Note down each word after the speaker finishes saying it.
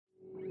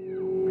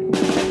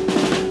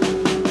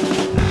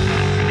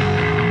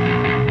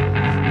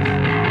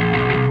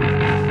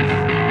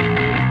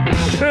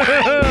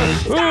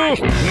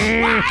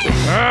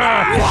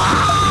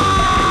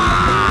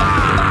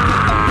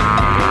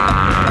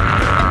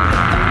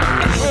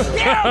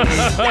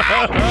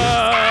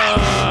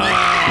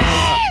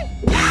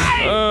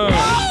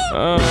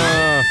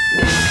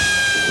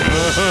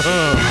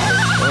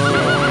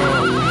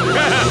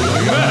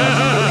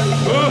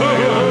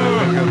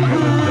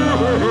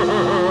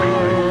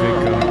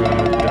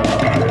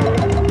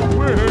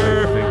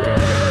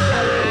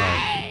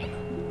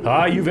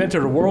You've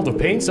entered a world of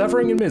pain,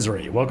 suffering, and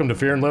misery. Welcome to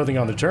Fear and Loathing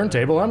on the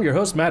Turntable. I'm your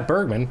host, Matt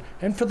Bergman,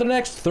 and for the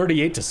next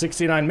 38 to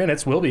 69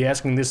 minutes, we'll be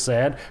asking this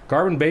sad,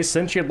 carbon-based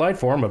sentient life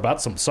form about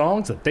some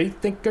songs that they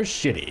think are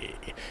shitty.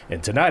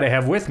 And tonight I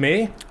have with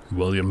me...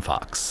 William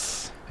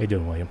Fox. How you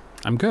doing, William?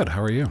 I'm good.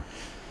 How are you?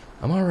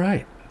 I'm all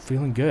right.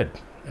 Feeling good.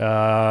 Where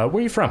are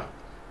you from?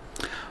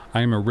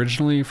 I am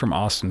originally from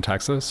Austin,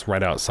 Texas,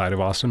 right outside of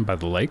Austin by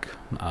the lake.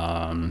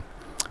 And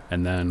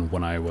then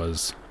when I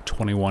was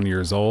 21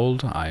 years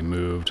old, I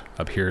moved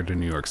up here to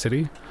New York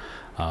City,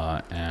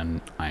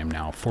 and I am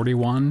now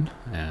 41,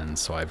 and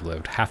so I've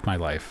lived half my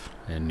life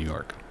in New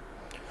York.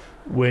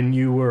 When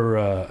you were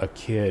a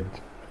kid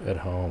at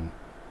home,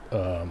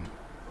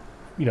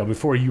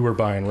 before you were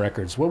buying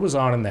records, what was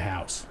on in the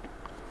house?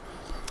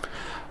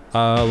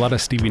 A lot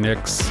of Stevie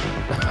Nicks.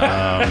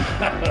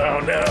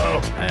 Oh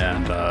no!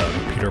 And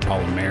Peter, Paul,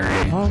 and Mary.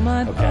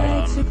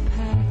 Okay.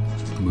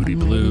 Moody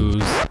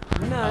Blues.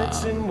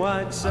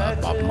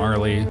 Bob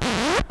Marley.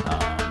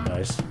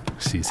 Nice.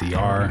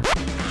 CCR.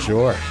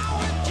 Sure.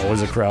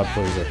 Always a crowd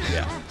pleaser.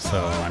 Yeah.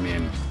 So, I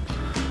mean,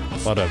 a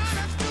lot of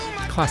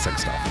classic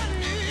stuff.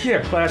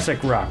 Yeah,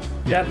 classic rock.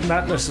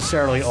 Not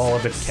necessarily all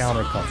of it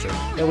counterculture.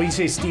 And when you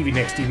say Stevie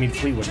Nicks, do you mean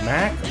Fleetwood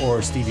Mac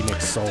or Stevie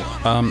Nicks solo?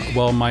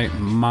 Well,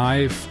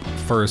 my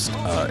first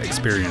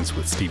experience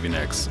with Stevie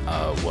Nicks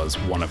was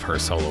one of her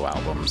solo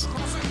albums.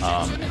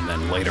 And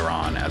then later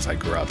on, as I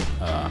grew up,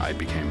 I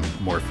became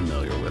more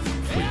familiar with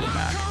Fleetwood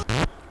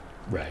Mac.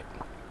 Right.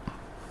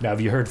 Now,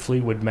 have you heard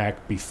Fleetwood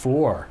Mac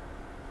before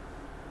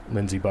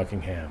Lindsey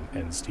Buckingham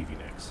and Stevie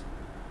Nicks?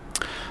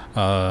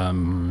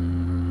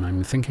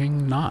 I'm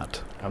thinking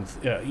not.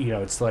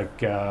 It's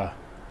like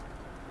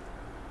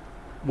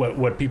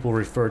what people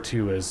refer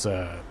to as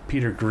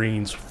Peter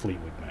Green's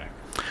Fleetwood Mac.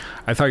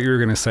 I thought you were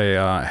going to say,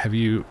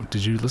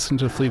 did you listen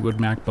to Fleetwood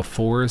Mac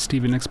before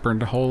Stevie Nicks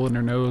burned a hole in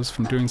her nose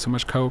from doing so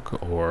much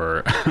coke,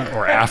 or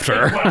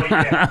after? Well,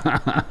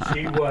 yeah.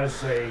 She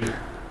was a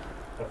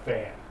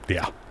fan.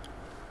 Yeah,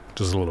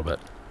 just a little bit.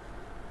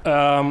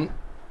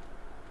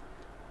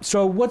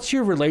 So what's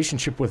your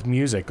relationship with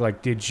music?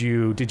 Like, did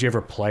you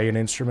ever play an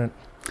instrument?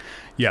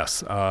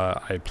 Yes,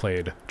 I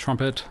played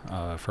trumpet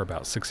for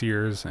about 6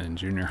 years in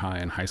junior high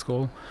and high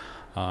school.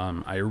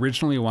 I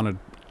originally wanted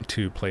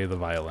to play the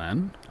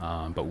violin,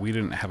 but we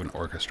didn't have an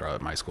orchestra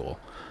at my school.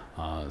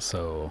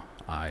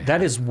 That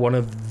is one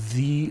of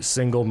the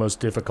single most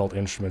difficult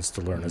instruments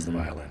to learn, is the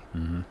violin.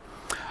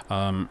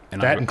 Mm-hmm.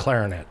 And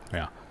clarinet.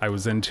 Yeah, I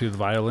was into the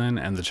violin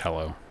and the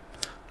cello.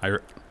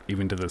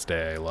 Even to this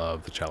day, I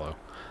love the cello.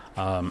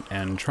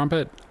 And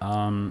trumpet,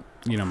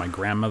 my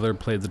grandmother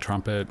played the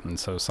trumpet, and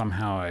so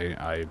somehow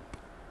I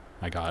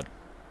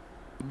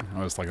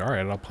was like, all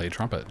right, I'll play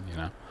trumpet,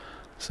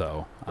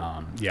 So,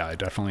 I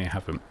definitely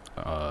have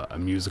a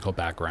musical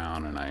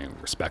background, and I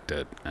respect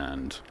it.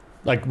 And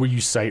like, were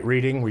you sight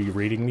reading? Were you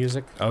reading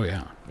music? Oh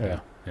yeah.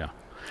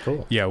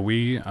 Cool. Yeah,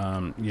 we,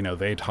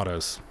 they taught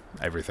us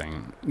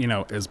everything.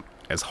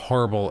 As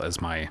horrible as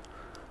my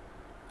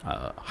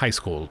high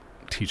school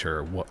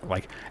teacher,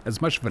 as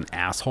much of an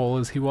asshole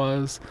as he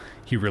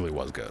really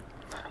was good.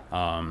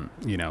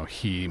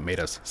 He made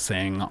us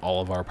sing all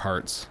of our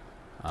parts.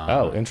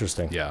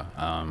 Interesting. Yeah.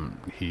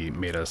 He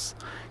made us,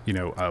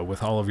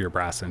 with all of your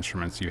brass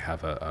instruments, you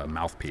have a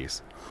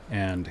mouthpiece,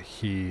 and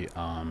he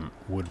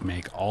would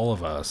make all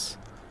of us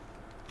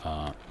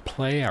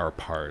play our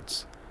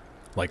parts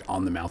like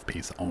on the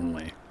mouthpiece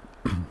only.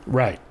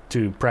 Right,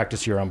 to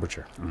practice your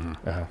embouchure.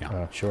 Mm-hmm.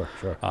 Yeah. Sure.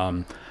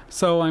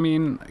 So I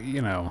mean,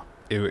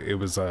 it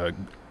was a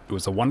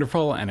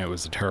wonderful and it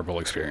was a terrible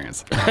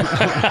experience.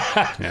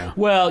 Yeah.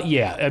 Well,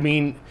 yeah. I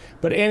mean,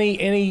 but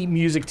any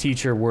music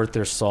teacher worth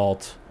their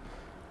salt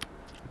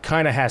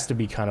kind of has to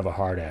be kind of a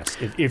hard ass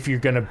if you're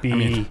going to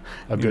be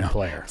a good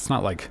player. It's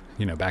not like,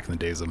 back in the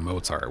days of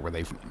Mozart where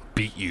they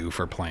beat you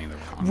for playing the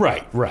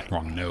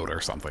wrong note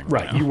or something.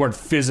 Right. You weren't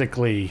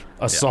physically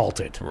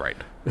assaulted. Yeah. Right.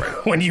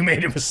 When you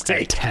made a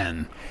mistake.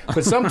 10.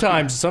 But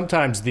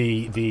sometimes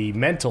the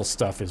mental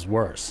stuff is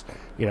worse.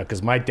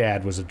 Because my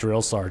dad was a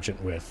drill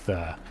sergeant with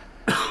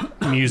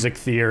music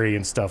theory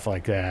and stuff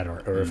like that,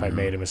 or if I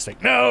made a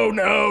mistake, no,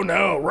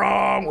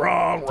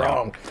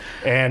 wrong.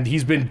 And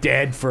he's been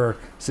dead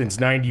since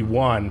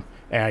 91,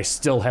 and I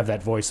still have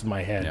that voice in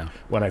my head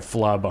when I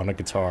flub on a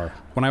guitar.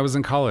 When I was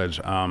in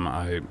college,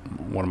 one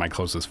of my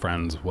closest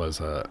friends was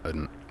a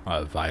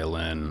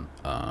violin.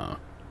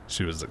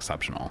 She was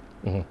exceptional.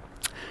 Mm-hmm.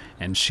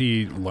 And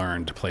she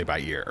learned to play by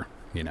ear,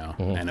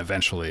 and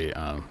eventually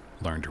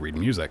learned to read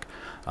music.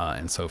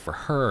 And so for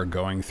her,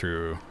 going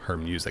through her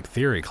music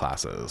theory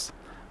classes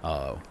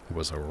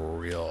was a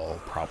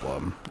real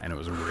problem, and it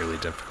was really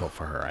difficult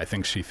for her. I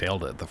think she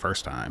failed it the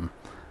first time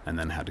and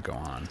then had to go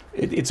on.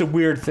 It's a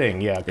weird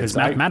thing, yeah. It's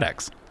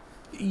mathematics.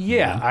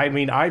 Yeah, I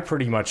mean, I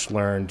pretty much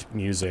learned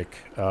music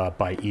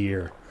by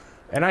ear.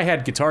 And I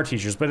had guitar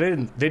teachers, but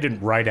they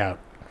didn't write out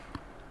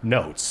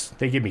notes.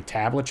 They gave me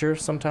tablature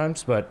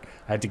sometimes, but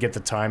I had to get the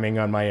timing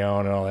on my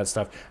own and all that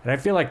stuff. And I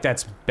feel like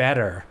that's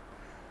better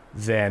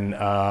than,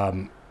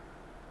 I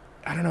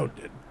don't know,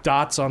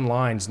 dots on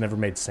lines never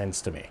made sense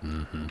to me.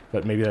 Mm-hmm.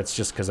 But maybe that's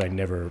just because I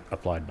never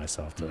applied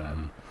myself to that.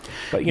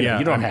 But, you know,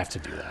 you don't have to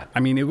do that. I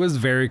mean, it was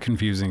very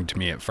confusing to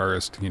me at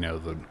first, you know,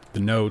 the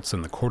notes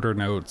and the quarter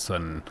notes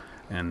and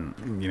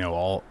you know,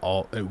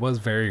 all it was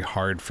very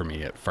hard for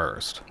me at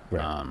first.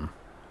 Right.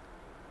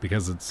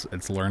 Because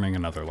it's learning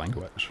another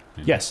language.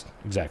 You know? Yes,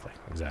 exactly.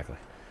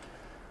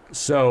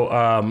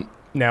 So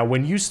now,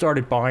 when you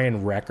started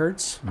buying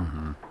records,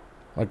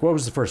 like what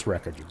was the first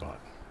record you bought?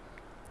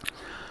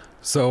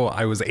 So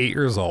I was 8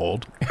 years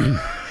old.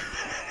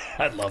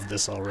 I love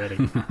this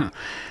already.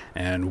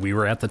 And we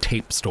were at the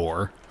tape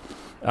store.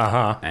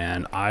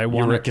 And I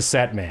wanted... You were a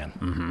cassette man.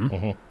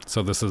 Mm-hmm.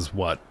 So this is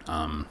what,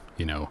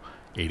 you know,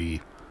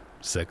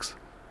 86.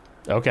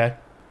 Okay.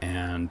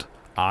 And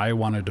I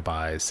wanted to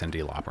buy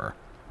Cyndi Lauper.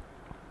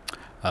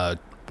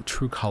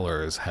 True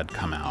Colors had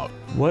come out.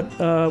 What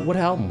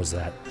album was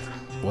that?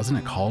 Wasn't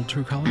it called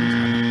True Colors?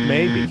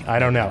 Maybe. I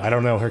don't know. I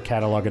don't know her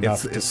catalog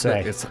enough to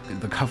say.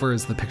 The cover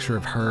is the picture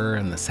of her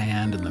and the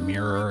sand and the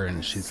mirror,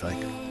 and she's like...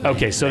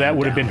 Okay, so that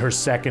would have been her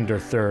second or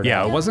third.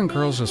 Yeah, it wasn't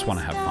Girls Just Want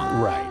to Have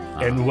Fun.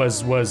 Right. And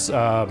was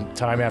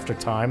Time After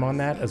Time on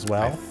that as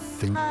well? I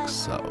think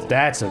so.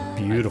 That's a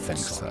beautiful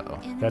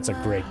song. So. That's a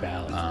great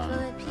ballad.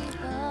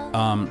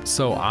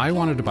 So I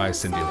wanted to buy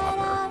Cyndi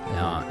Lauper,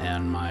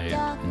 and my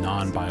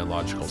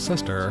non-biological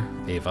sister,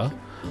 Ava,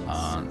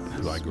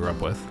 who I grew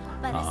up with,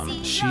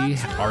 she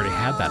already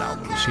had that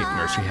album. She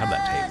had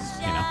that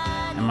tape, you know.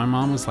 And my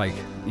mom was like,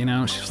 you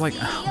know, she was like,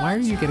 why are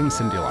you getting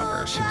Cyndi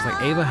Lauper? She was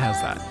like, Ava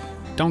has that.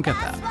 Don't get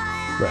that.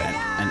 Right.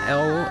 And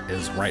L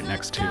is right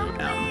next to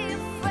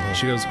M.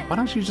 She goes, why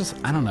don't you just,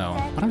 I don't know,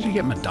 why don't you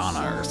get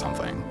Madonna or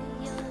something?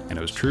 And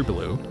it was True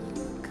Blue.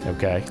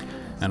 Okay.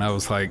 And I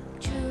was like...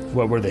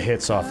 What were the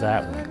hits off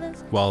that one?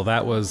 Well,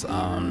 that was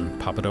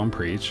Papa Don't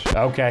Preach.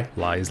 Okay.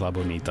 La Isla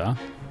Bonita.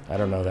 I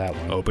don't know that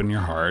one. Open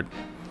Your Heart.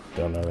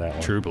 Don't know that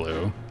one. True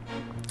Blue.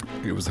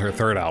 It was her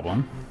third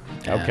album.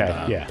 Okay,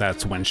 and, yeah.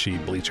 That's when she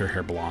bleached her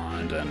hair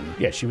blonde and...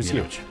 Yeah, she was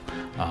huge.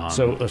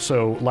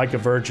 So Like a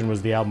Virgin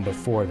was the album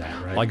before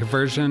that, right? Like a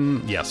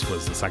Virgin, yes,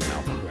 was the second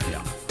album. Right.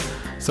 Yeah.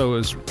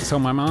 So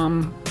my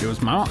mom, it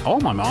was all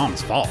my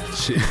mom's fault.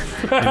 She, you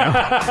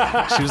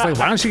know, she was like,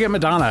 why don't you get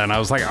Madonna? And I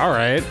was like, all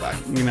right,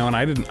 you know, and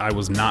I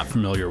was not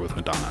familiar with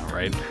Madonna,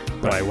 right?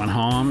 But I went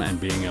home, and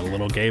being a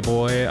little gay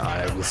boy,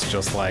 I was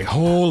just like,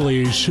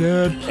 holy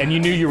shit. And you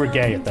knew you were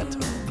gay at that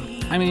time.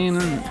 I mean,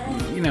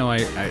 you know, I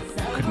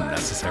couldn't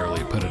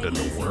necessarily put it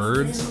into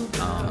words,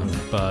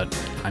 but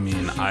I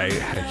mean, I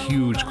had a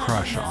huge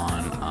crush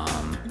on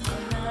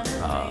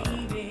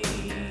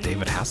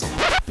David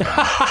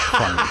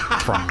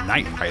Hasselhoff from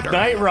Knight Rider.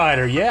 Knight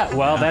Rider, yeah.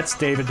 Well, that's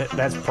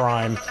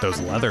Prime. Those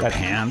leather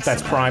pants.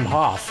 That's Prime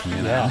Hoff. You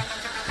know? Yeah.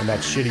 And that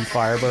shitty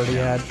Firebird he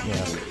had.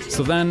 Yeah.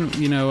 So then,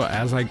 you know,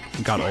 as I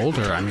got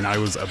older, I mean, I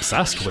was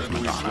obsessed with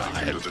Madonna. I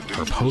had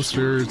her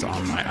posters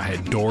on I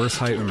had door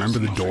size. Remember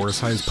the door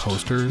size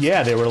posters?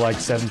 Yeah, they were like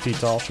 7 feet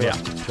tall. Sure. Yeah.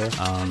 Sure.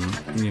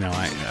 You know,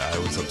 I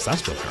was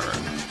obsessed with her.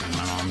 And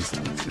my mom's,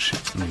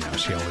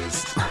 she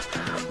always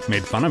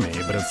made fun of me,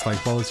 but it's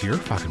like, well, it's your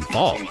fucking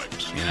fault.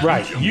 You know?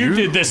 Right. You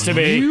did this to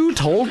me. You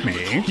told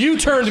me. You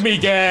turned me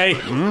gay.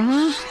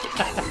 Mm-hmm.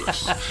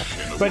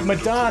 But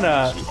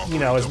Madonna, you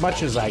know, as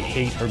much as I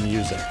hate her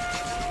music,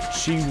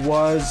 she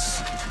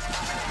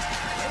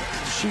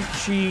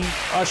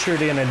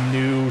ushered in a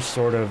new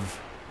sort of,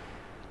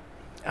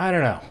 I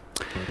don't know.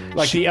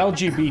 Like the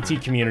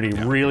LGBT community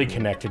really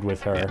connected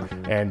with her,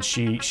 and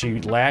she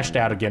lashed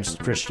out against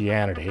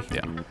Christianity.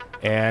 Yeah.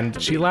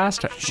 And she was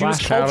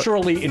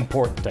culturally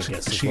important, I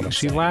guess.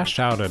 She lashed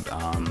out at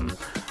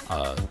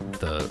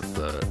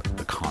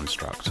the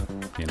construct,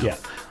 you know. Yeah.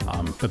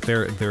 But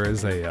there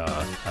is a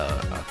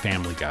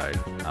Family Guy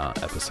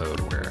episode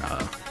where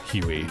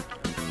Huey,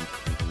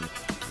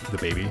 the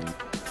baby,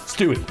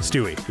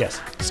 Stewie.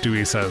 Yes.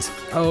 Stewie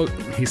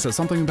says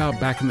something about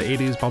back in the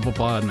 80s, blah, blah,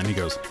 blah. And then he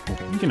goes,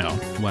 you know,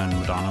 when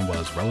Madonna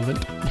was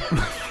relevant.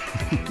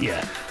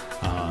 Yeah.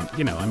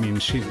 You know, I mean,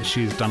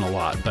 she's done a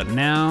lot. But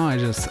now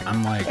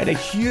I'm like... And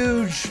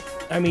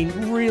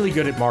really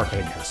good at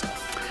marketing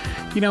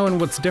herself. You know,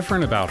 and what's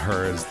different about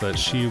her is that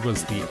she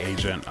was the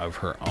agent of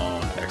her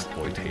own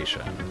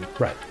exploitation.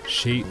 Right.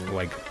 She,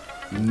 like...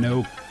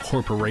 No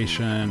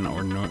corporation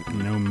or no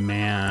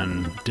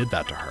man did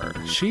that to her.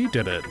 She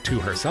did it to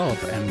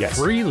herself and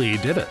freely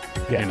did it,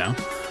 you know?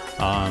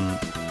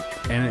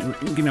 And,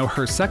 you know,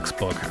 her sex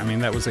book, I mean,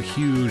 that was a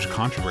huge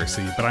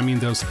controversy. But, I mean,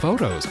 those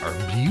photos are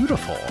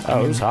beautiful.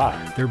 It was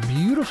hot. They're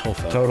beautiful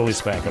photos. Totally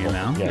spankable. You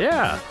know?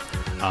 Yeah.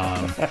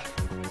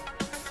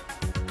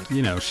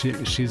 you know,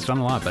 she's done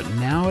a lot, but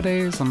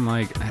nowadays I'm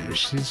like,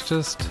 she's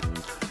just,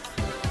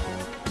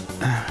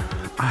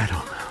 I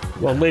don't know.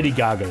 Well, Lady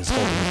Gaga is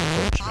holding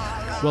the torch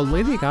now. Well,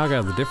 Lady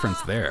Gaga, the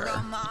difference there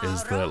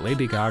is that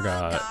Lady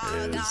Gaga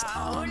is,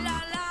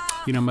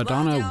 you know,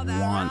 Madonna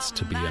wants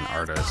to be an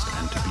artist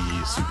and to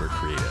be super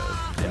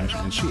creative,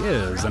 and she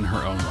is in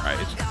her own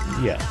right.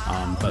 Yeah.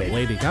 But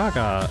Lady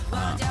Gaga,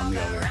 on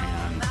the other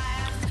hand,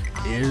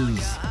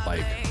 is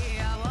like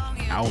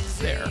out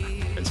there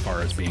as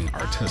far as being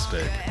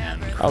artistic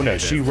and creative. Oh no,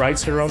 she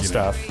writes her own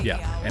stuff. Yeah,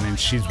 and then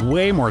she's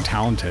way more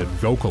talented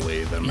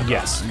vocally than Madonna.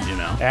 Yes, you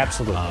know,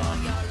 absolutely.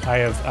 I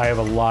have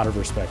a lot of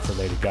respect for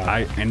Lady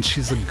Gaga. And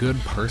she's a good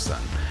person.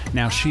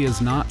 Now, she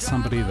is not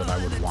somebody that I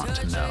would want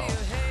to know,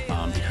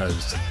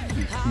 because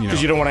you know,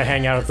 you don't want to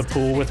hang out at the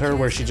pool with her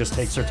where she just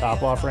takes her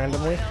top off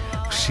randomly.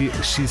 She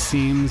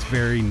seems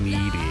very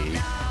needy.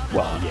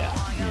 Well, yeah,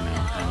 you know,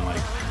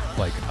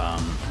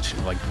 and she,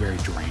 like very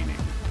draining.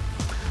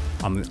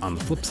 On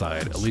the flip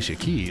side, Alicia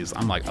Keys,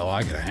 I'm like, oh,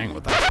 I could hang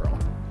with that girl.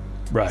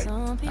 Right.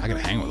 I could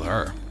hang with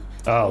her.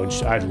 Oh, and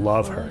I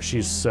love her.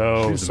 She's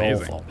so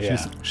soulful.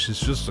 Amazing. Yeah.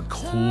 She's just a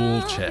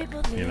cool chick,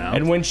 you know?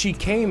 And when she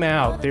came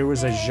out, there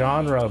was a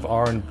genre of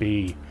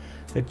R&B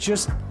that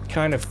just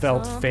kind of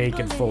felt fake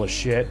and full of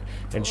shit,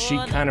 and she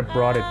kind of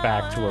brought it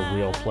back to a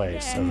real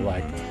place of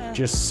like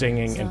just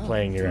singing and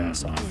playing your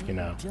ass off, you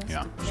know?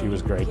 Yeah. She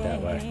was great that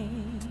way.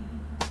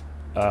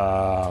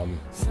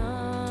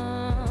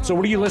 So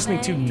what are you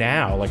listening to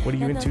now? Like, what are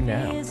you into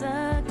now?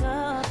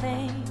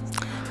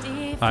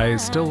 I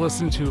still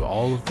listen to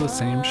all of the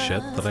same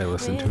shit that I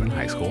listened to in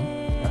high school.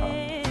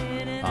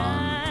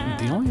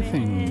 The only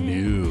thing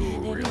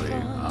new, really,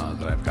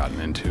 that I've gotten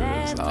into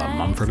is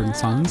Mumford &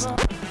 Sons. I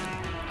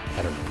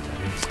don't know what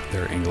that is.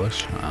 They're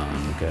English.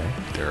 Okay.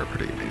 They're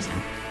pretty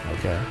amazing.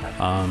 Okay.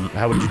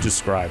 How would you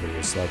describe it?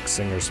 It's like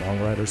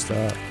singer-songwriter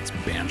stuff? It's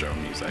banjo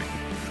music.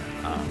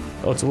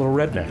 Oh, it's a little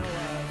redneck.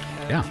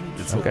 Yeah,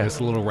 it's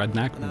a little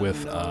redneck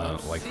with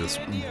like this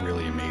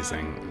really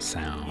amazing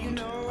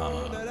sound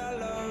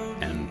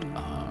and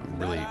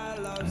really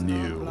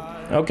new.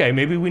 Okay,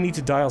 maybe we need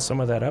to dial some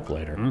of that up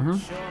later.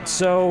 Mm-hmm.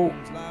 So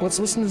let's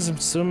listen to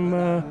some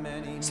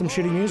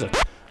shitty music.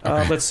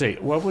 Okay. Let's see.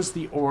 What was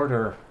the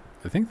order?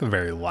 I think the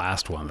very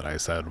last one that I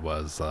said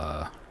was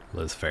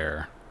Liz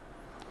Phair.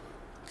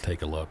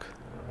 Take a look.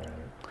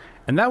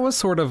 And that was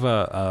sort of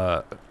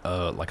a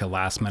like a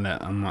last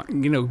minute,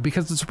 you know,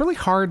 because it's really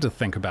hard to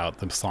think about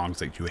the songs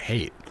that you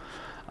hate.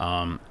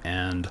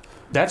 And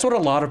that's what a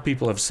lot of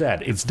people have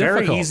said. It's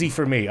very difficult. easy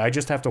for me. I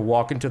just have to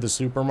walk into the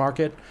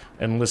supermarket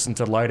and listen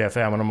to Light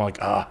FM, and I'm like,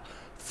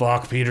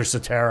 fuck Peter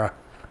Cetera.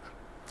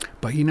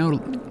 But you know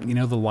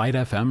the Light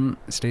FM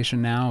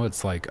station now.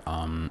 It's like,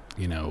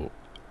 you know,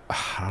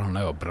 I don't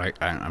know,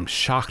 but I'm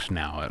shocked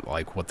now at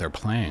like what they're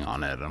playing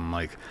on it. I'm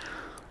like,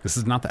 this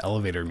is not the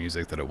elevator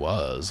music that it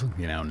was.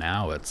 You know,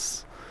 now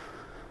it's,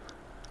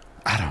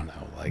 I don't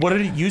know. Like, What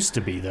did it used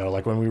to be though?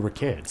 Like when we were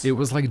kids. It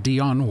was like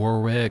Dionne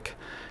Warwick,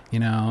 you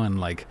know, and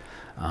like.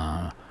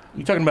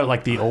 You talking about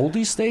like the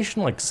oldie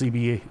station, like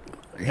CBS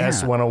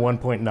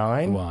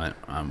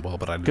 101.9? Well,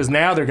 but I because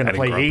now they're going to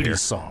play grow up 80s here.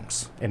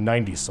 songs and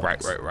 90s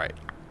songs. Right.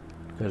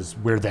 Because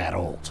we're that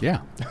old.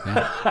 Yeah.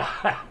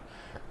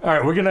 All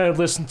right, we're going to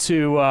listen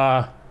to,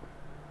 I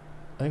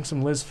think,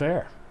 some Liz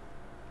Phair.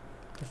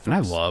 And I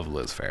love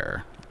Liz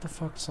Phair. What the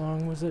fuck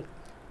song was it?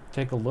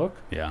 Take a look?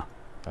 Yeah.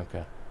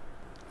 Okay.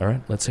 All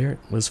right, let's hear it.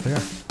 Liz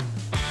Phair.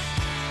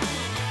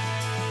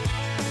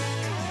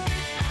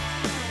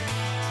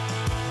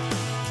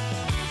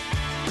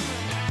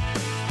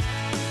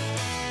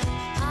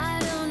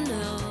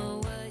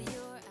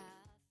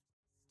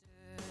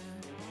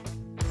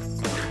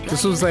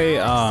 This was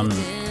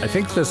I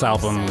think this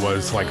album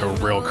was like a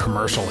real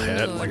commercial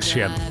hit. Like she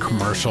had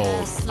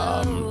commercial,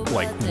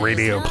 like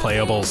radio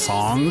playable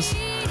songs.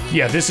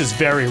 Yeah, this is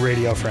very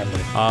radio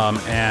friendly.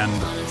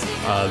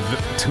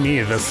 To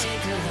me, this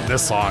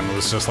song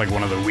was just like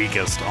one of the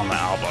weakest on the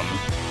album.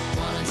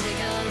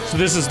 So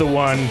this is the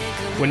one,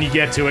 when you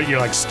get to it, you're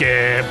like,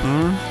 skip.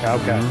 Mm-hmm.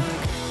 Okay. Mm-hmm.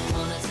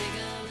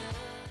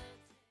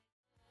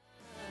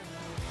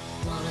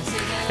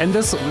 And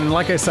this,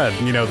 like I said,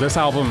 you know, this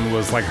album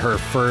was like her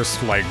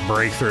first like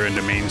breakthrough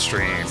into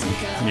mainstream,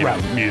 you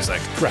know, music.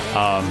 Right.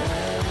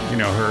 You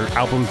know, her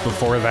albums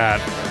before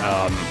that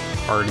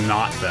are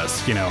not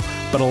this, you know,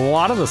 but a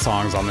lot of the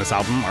songs on this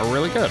album are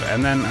really good.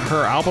 And then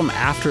her album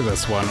after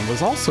this one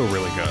was also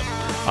really good.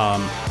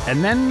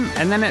 And then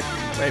it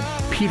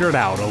petered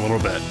out a little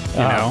bit, you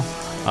know.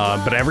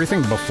 But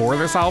everything before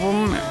this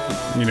album,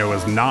 you know,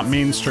 was not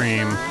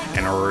mainstream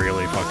and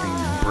really fucking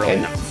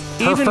brilliant.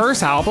 Her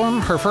first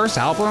album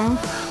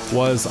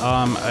was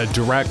a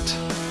direct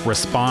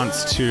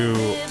response to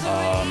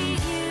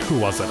who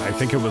was it? I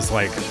think it was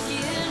like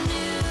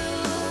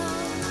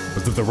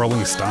was it the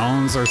Rolling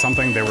Stones or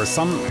something? It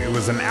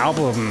was an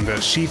album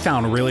that she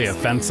found really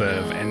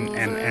offensive, and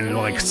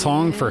like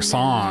song for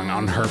song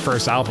on her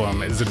first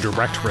album is a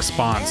direct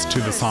response to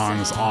the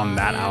songs on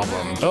that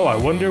album. Oh, I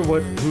wonder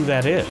who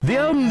that is. The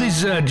album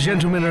these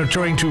gentlemen are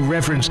trying to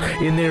reference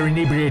in their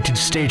inebriated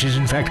state is,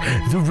 in fact,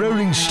 the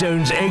Rolling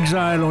Stones'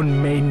 Exile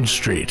on Main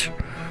Street.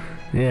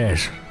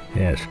 Yes.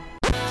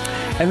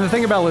 And the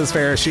thing about Liz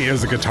Phair, she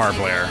is a guitar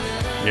player,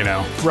 you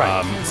know?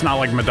 Right. It's not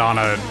like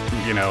Madonna,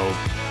 you know.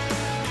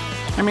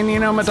 I mean, you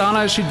know,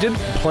 Madonna, she did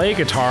play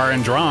guitar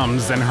and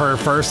drums in her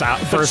first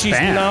band. But she's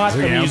not a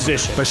you know?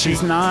 musician. But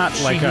she's not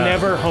like she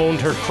never honed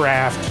her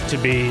craft to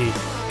be,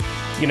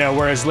 you know,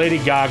 whereas Lady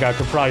Gaga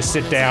could probably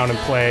sit down and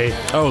play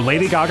Oh,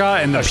 Lady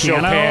Gaga and the a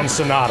piano. Chopin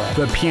sonata.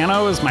 The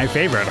piano is my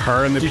favorite,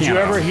 her and the Did piano.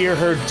 you ever hear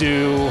her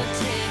do,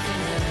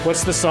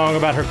 what's the song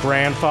about her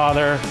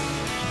grandfather?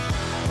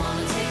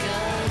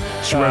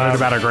 She wrote it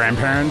about her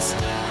grandparents?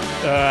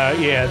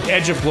 Yeah,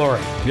 Edge of Glory.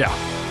 Yeah.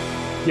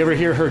 You ever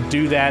hear her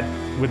do that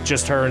with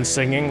just her and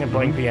singing and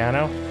playing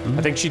piano?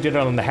 I think she did it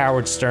on the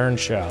Howard Stern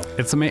show.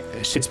 It's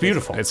It's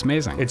beautiful. It's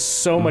amazing. It's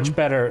so much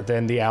better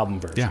than the album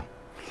version. Yeah.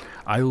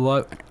 I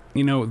love,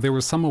 you know, there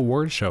was some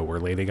award show where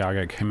Lady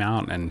Gaga came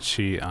out and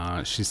she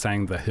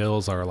sang The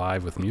Hills Are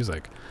Alive with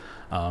Music.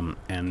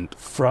 And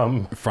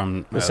From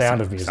The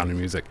Sound of Music. Sound of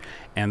Music.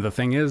 And the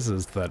thing is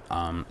that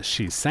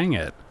she sang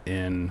it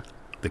in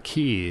the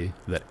key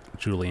that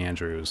Julie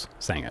Andrews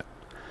sang it,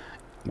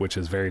 which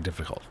is very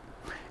difficult.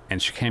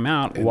 And she came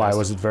out. Why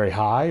was it very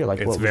high? Like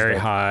it's very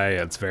high.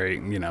 It's very,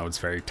 you know, it's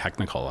very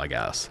technical, I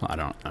guess.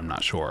 I'm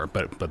not sure,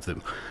 but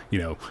the, you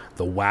know,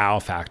 the wow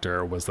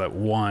factor was that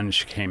one,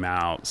 she came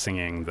out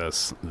singing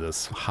this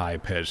high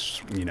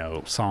pitched, you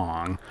know,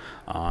 song,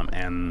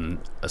 and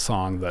a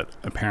song that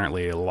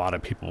apparently a lot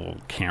of people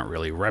can't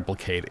really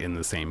replicate in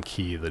the same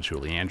key that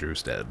Julie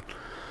Andrews did.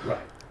 Right.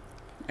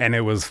 And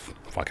it was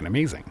fucking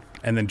amazing.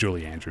 And then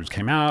Julie Andrews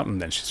came out,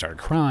 and then she started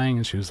crying,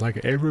 and she was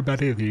like,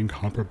 "Everybody, the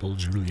incomparable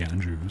Julie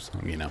Andrews,"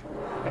 you know.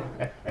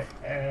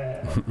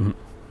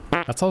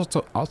 That's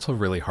also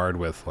really hard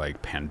with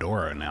like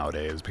Pandora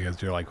nowadays,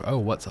 because you're like,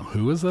 oh,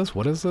 who is this?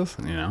 What is this?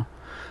 You know,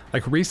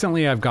 like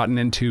recently I've gotten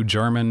into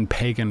German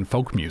pagan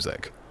folk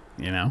music.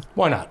 You know,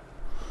 Why not?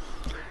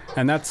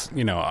 and that's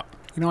you know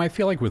I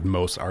feel like with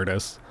most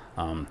artists,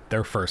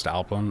 their first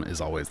album is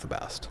always the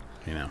best.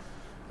 You know.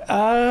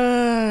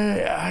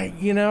 I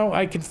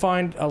can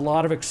find a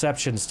lot of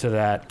exceptions to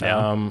that.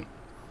 Yeah.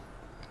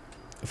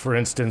 For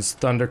instance,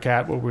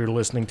 Thundercat, what we were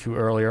listening to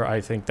earlier,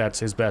 I think that's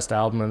his best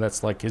album, and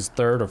that's like his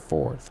third or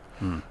fourth.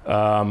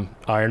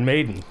 Iron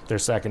Maiden, their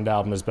second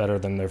album is better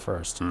than their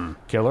first.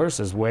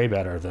 Killers is way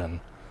better than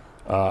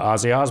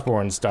Ozzy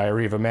Osbourne's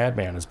Diary of a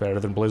Madman is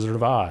better than Blizzard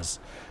of Oz.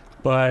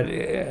 But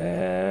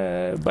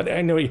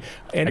I know,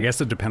 and I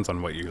guess it depends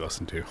on what you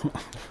listen to.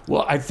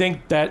 well, I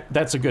think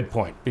that's a good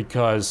point,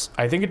 because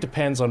I think it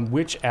depends on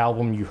which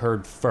album you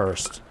heard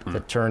first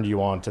that turned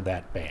you on to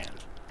that band.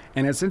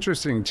 And it's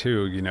interesting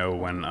too, you know,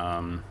 when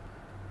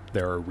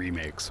there are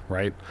remakes,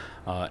 right?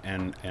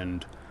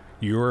 And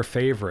your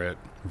favorite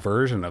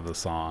version of the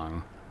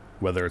song,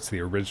 whether it's the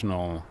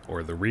original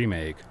or the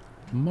remake,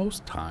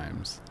 most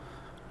times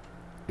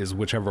is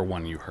whichever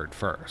one you heard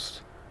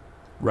first.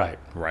 Right.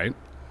 Right?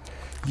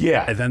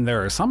 Yeah. And then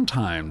there are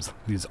sometimes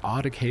these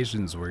odd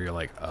occasions where you're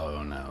like,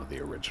 oh no,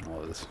 the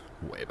original is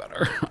way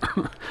better.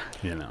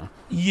 You know?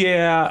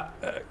 Yeah.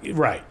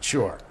 Right.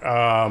 Sure.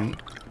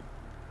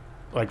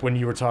 Like when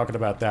you were talking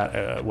about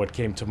that, what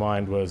came to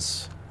mind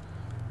was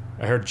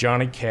I heard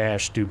Johnny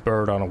Cash do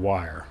Bird on a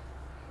Wire.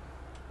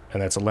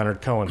 And that's a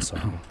Leonard Cohen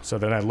song. So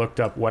then I looked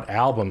up what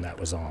album that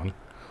was on.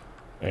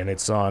 And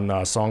it's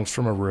on Songs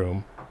from a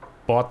Room.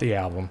 Bought the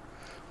album.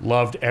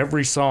 Loved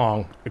every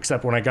song,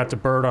 except when I got to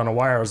Bird on a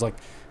Wire, I was like,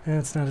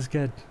 it's not as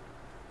good.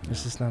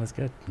 It's just not as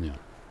good. Yeah.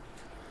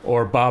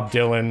 Or Bob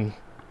Dylan,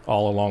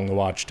 All Along the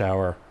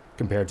Watchtower,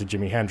 compared to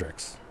Jimi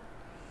Hendrix.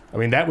 I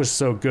mean, that was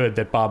so good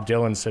that Bob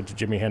Dylan said to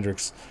Jimi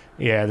Hendrix,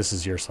 yeah, this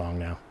is your song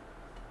now.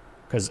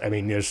 Because, I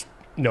mean, there's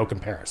no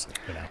comparison,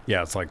 you know?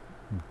 Yeah, it's like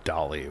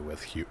Dolly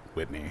with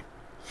Whitney.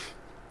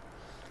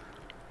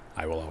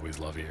 I Will Always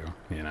Love You,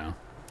 you know?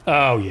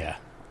 Oh, yeah.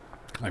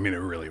 I mean, it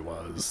really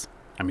was.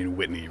 I mean,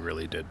 Whitney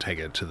really did take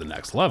it to the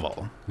next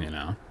level, you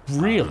know?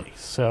 Really?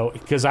 So,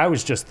 because I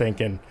was just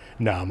thinking,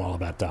 no, I'm all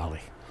about Dolly.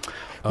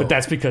 But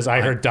that's because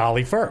I heard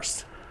Dolly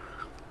first.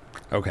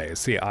 Okay,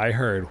 see, I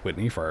heard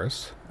Whitney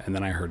first, and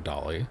then I heard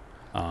Dolly.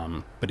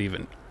 But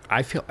even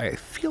I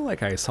feel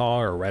like I saw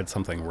or read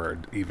something where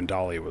even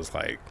Dolly was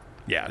like,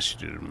 yeah, she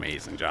did an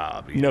amazing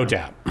job. No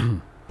doubt.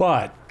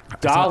 But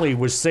Dolly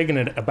was singing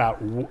it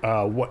about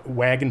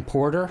Wagon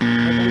Porter,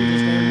 I believe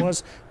his name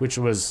was, which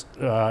was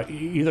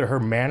either her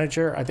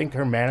manager, I think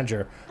her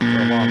manager for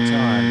a long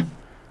time,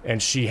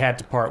 and she had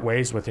to part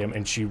ways with him,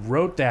 and she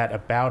wrote that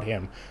about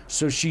him.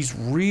 So she's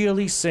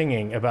really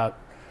singing about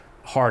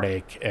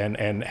heartache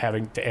and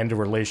having to end a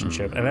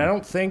relationship. And I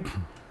don't think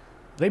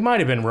they might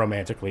have been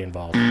romantically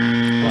involved.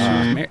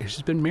 Well,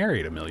 she's been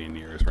married a million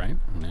years, right?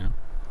 Yeah.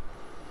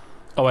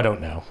 Oh, I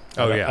don't know.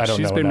 Oh, yeah. I don't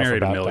She's know been enough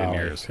married a about million Dolly.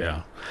 years.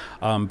 Yeah.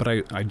 But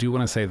I do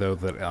want to say, though,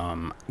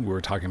 that we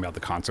were talking about the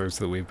concerts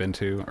that we've been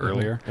to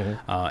earlier.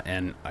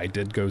 And I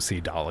did go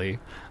see Dolly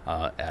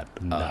at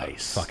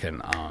Nice.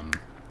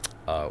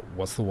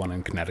 what's the one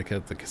in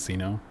Connecticut, the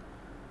casino?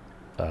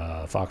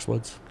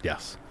 Foxwoods.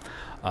 Yes.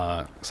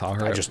 Saw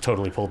her. I just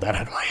totally pulled that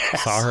out of my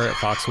ass. Saw her at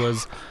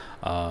Foxwoods.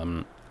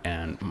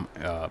 And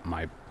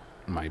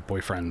my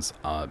boyfriend's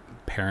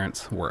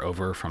parents were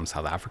over from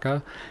South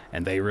Africa,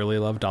 and they really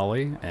love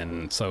Dolly,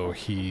 and so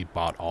he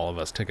bought all of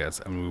us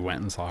tickets, and we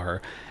went and saw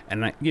her.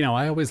 And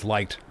I always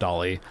liked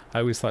Dolly. I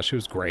always thought she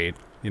was great,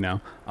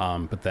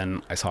 but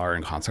then I saw her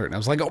in concert, and I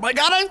was like, oh my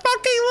god, I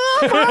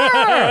fucking love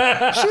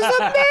her! She's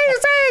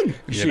amazing!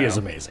 She is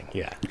amazing.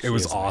 Yeah, It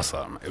was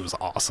awesome. It was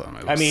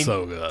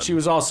so good. She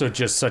was also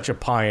just such a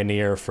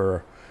pioneer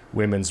for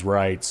women's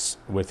rights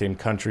within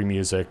country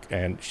music,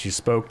 and she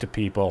spoke to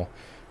people,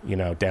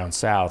 down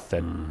south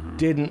that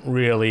didn't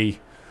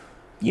really,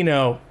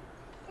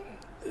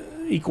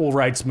 equal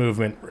rights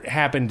movement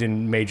happened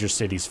in major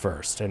cities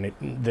first, and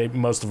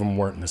most of them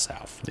weren't in the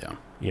South. Yeah.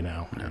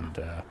 And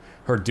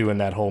her doing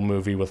that whole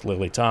movie with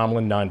Lily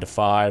Tomlin, 9 to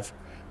 5,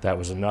 that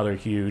was another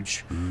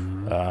huge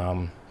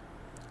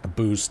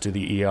boost to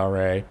the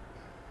ERA.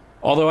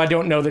 Although I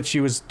don't know that she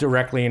was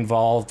directly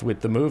involved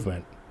with the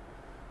movement,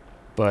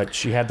 but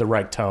she had the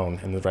right tone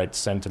and the right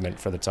sentiment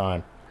for the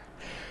time.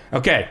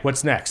 Okay,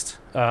 what's next?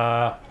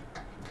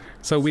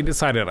 So we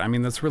decided,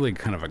 that's really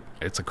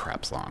it's a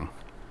crap song,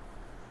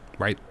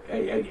 right?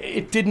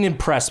 It didn't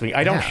impress me.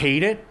 I don't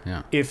hate it.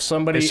 Yeah. If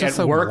somebody It's at just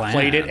so work bland.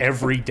 played it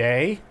every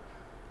day,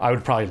 I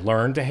would probably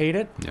learn to hate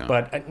it. Yeah.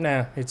 But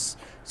I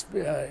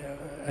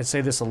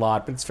say this a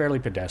lot, but it's fairly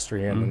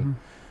pedestrian. And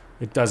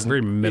it doesn't Very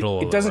middle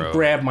of It the doesn't road.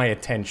 grab my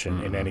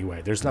attention in any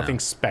way. There's nothing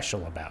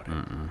special about it.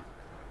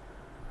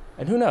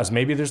 And who knows?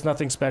 Maybe there's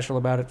nothing special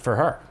about it for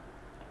her.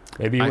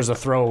 Maybe it was a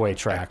throwaway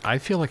track. I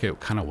feel like it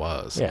kind of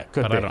was. Yeah, it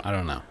could but be. I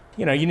don't know.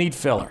 You need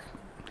filler.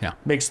 Yeah.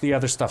 Makes the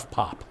other stuff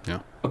pop. Yeah.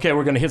 Okay,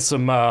 we're gonna hit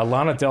some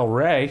Lana Del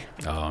Rey.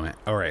 Oh man.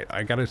 All right.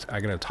 I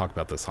gotta talk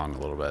about this song a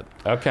little bit.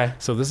 Okay.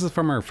 So this is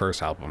from her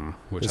first album,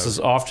 which This is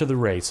Off to the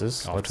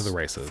Races. Off to the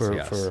Races.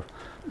 Yes.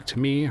 To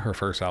me, her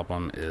first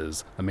album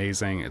is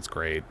amazing. It's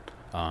great.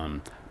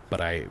 But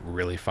I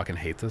really fucking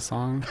hate this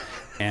song.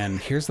 And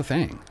here's the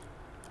thing: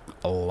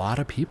 a lot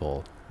of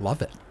people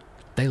love it.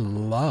 They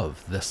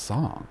love this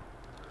song.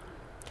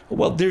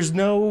 Well, there's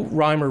no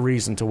rhyme or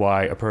reason to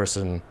why a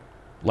person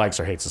likes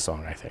or hates a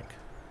song, I think.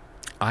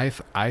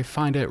 I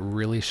find it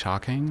really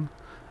shocking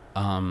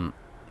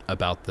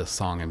about this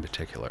song in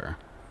particular.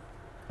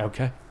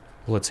 Okay.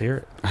 Well, let's hear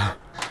it.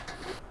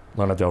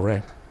 Lana Del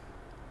Rey.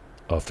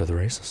 Off to the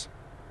Races.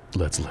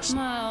 Let's listen.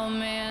 My old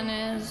man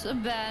is a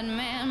bad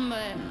man,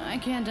 but I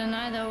can't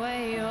deny the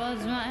way he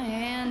holds my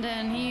hand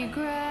and he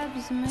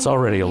grabs me. It's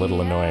already a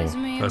little He annoying. has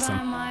me Listen.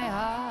 by my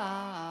heart.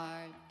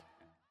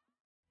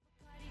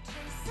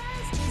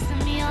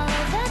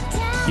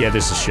 Yeah,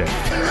 this is shit.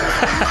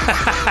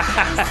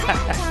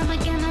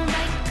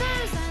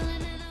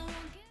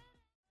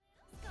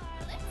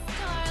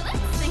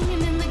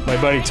 My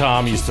buddy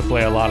Tom used to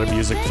play a lot of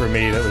music for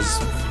me that was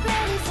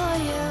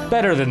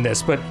better than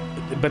this, but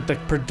the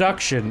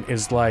production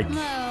is like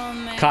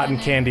cotton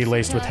candy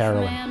laced with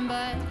heroin.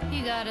 Like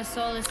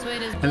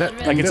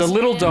it's a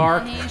little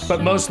dark,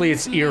 but mostly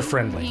it's ear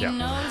friendly.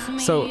 Yeah.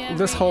 So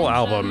this whole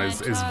album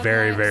is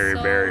very, very,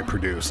 very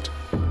produced.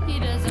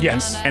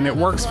 Yes. And it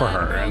works for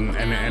her,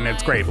 and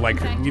it's great. Like,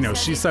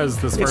 she says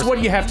this It's first...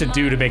 what you have to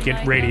do to make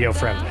it radio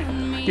friendly.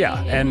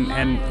 Yeah,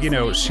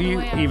 and she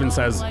even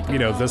says,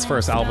 this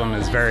first album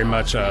is very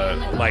much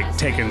like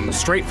taken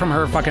straight from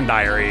her fucking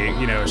diary.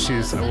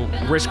 She's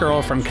a rich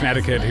girl from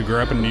Connecticut who grew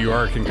up in New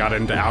York and got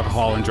into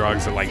alcohol and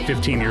drugs at like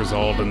 15 years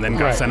old and then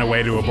got Right. sent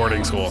away to a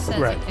boarding school.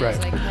 Right.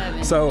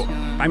 So,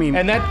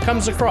 And that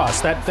comes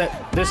across. That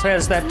this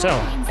has that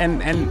tone.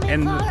 and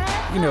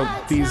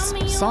these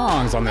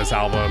songs on this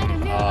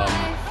album,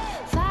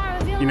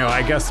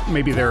 I guess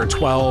maybe there are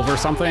 12 or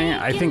something.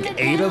 I think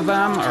 8 of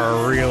them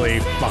are really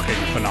fucking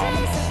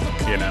phenomenal,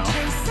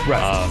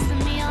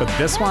 Right. But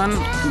this one,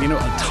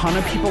 a ton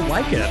of people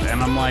like it,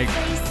 and I'm like,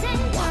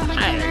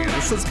 why?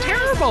 This is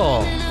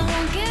terrible.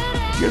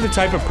 You're the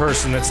type of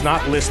person that's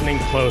not listening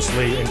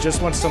closely and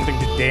just wants something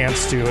to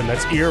dance to and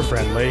that's ear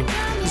friendly.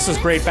 This is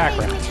great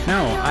background.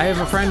 No, I have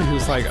a friend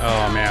who's like,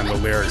 oh man, the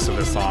lyrics of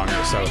this song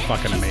are so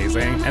fucking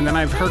amazing. And then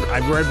I've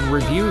read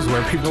reviews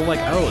where people are like,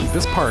 oh,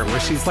 this part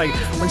where she's like,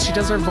 when she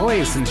does her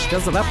voice and she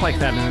does it up like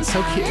that and it's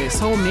so cute, it's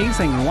so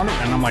amazing and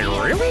wonderful. And I'm like,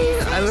 really?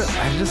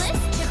 I just...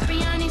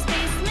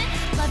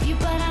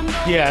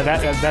 Yeah,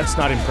 that's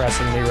not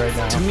impressing me right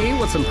now. To me,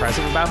 what's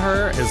impressive about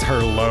her is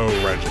her low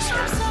register,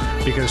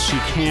 because she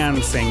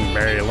can sing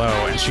very low,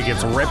 and she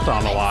gets ripped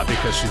on a lot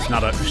because she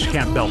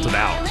can't belt it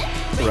out.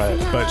 Right.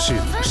 But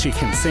she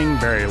can sing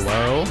very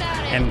low,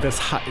 and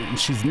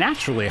she's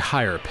naturally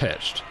higher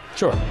pitched.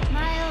 Sure.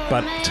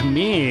 But to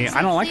me,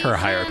 I don't like her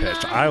higher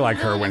pitched. I like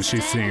her when she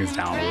sings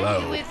down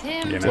low.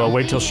 Well,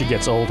 wait till she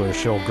gets older.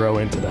 She'll grow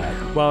into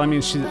that. Well, I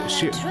mean,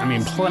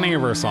 plenty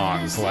of her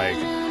songs, like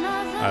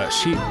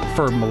She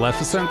for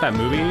Maleficent, that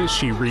movie,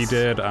 she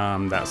redid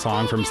that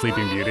song from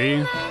Sleeping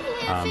Beauty.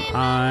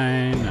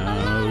 I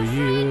know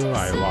you,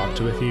 I walked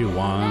with you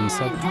once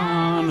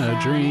upon a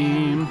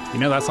dream. You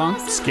know that song?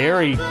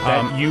 Scary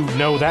that you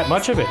know that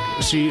much of it.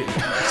 So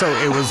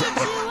it was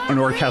an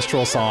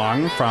orchestral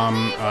song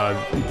from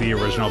the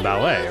original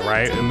ballet,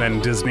 right? And then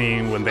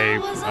Disney, when they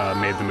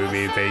made the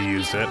movie, they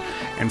used it.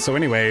 And so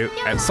anyway,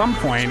 at some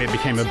point it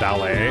became a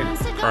ballet,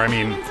 or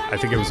I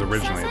think it was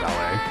originally a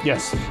ballet.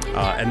 Yes.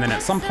 And then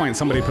at some point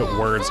somebody put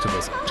words to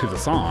the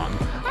song.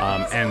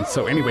 And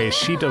so anyway,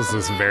 she does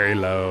this very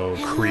low,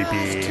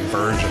 creepy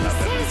version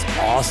of it. It's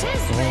awesome,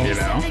 you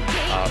know?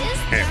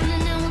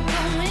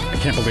 I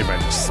can't believe I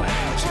just sang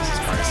that, Jesus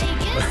Christ.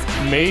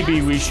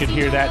 Maybe we should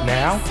hear that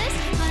now.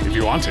 If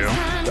you want to.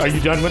 Are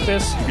you done with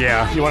this?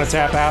 Yeah. You want to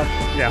tap out?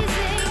 Yeah.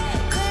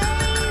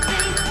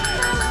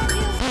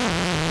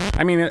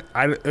 I mean, it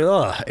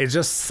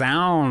just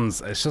sounds,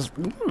 it's just,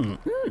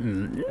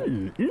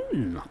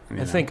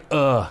 I think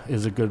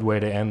is a good way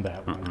to end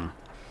that one.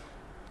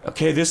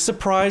 Okay, this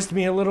surprised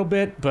me a little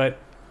bit, but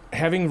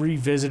having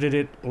revisited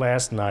it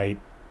last night,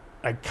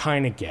 I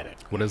kind of get it.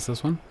 What is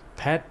this one?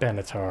 Pat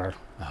Benatar.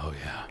 Oh,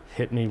 yeah.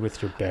 Hit me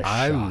with your best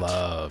I shot.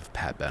 love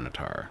Pat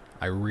Benatar.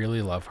 I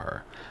really love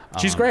her.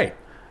 She's great.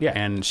 Yeah.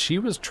 And she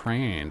was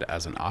trained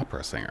as an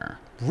opera singer.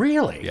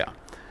 Really? Yeah.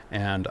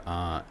 And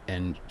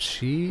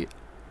she,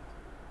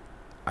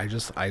 I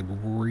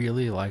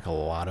really like a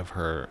lot of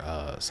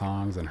her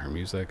songs and her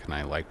music, and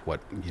I like what,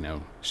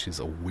 she's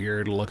a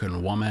weird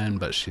looking woman,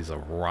 but she's a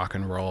rock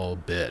and roll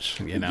bitch,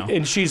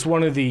 And she's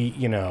one of the,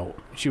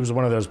 she was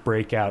one of those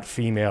breakout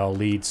female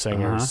lead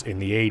singers in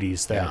the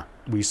 80s that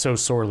we so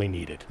sorely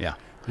needed. Yeah.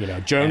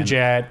 Joan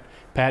Jett,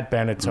 Pat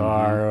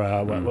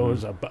Benatar, what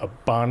was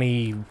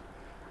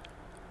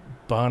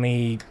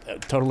Bonnie,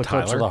 Total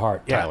Eclipse of the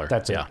Heart. Yeah, Tyler.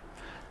 that's it.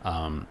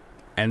 Yeah.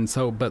 And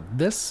so, but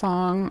this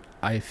song,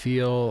 I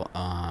feel,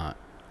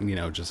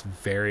 just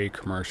very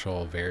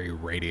commercial, very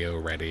radio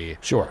ready.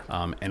 Sure.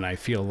 And I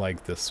feel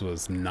like this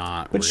was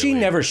not. But she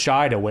never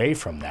shied away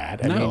from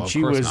that. I mean,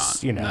 she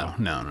was, not.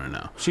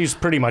 No. She's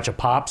pretty much a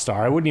pop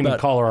star. I wouldn't even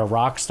call her a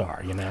rock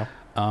star,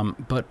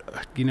 But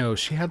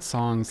she had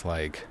songs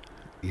like,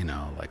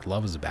 like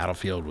Love is a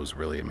Battlefield was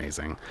really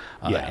amazing.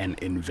 And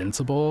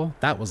Invincible,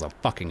 that was a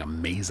fucking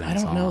amazing song.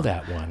 I don't know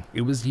that one.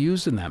 It was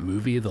used in that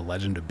movie, The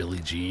Legend of Billie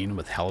Jean,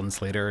 with Helen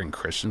Slater and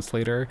Christian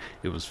Slater.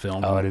 It was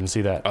filmed. Oh, I didn't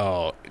see that.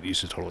 Oh, you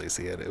should totally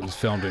see it. It was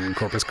filmed in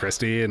Corpus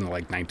Christi in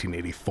like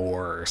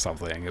 1984 or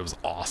something. It was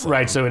awesome.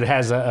 Right, so it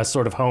has a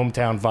sort of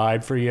hometown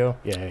vibe for you.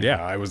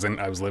 Yeah, I was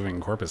living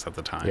in Corpus at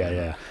the time.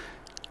 Yeah.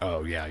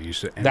 Oh, yeah, you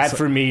should. And that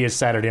for me is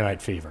Saturday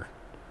Night Fever.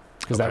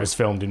 Because that was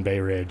filmed in Bay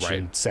Ridge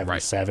in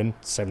 77,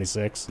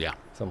 76. Yeah.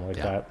 Something like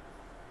that.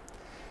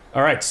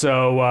 All right,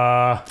 so...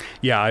 I've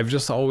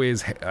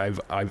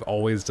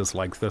always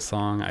disliked this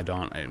song. I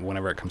don't...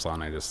 Whenever it comes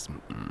on, I just...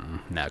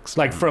 next.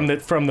 Like from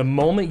the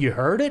moment you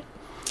heard it?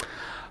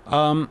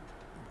 I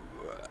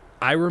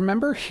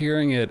remember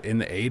hearing it in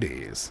the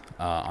 80s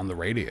on the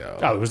radio.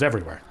 Oh, it was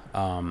everywhere.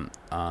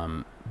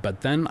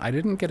 But then I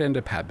didn't get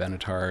into Pat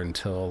Benatar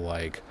until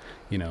like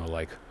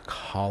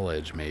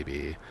college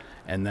maybe.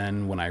 And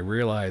then when I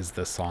realized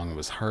this song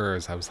was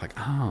hers, I was like,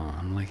 oh,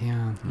 I'm like,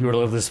 yeah. You were a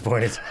little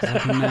disappointed.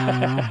 Like, no,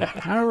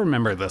 I don't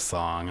remember this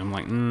song. I'm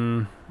like,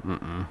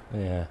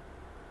 Yeah.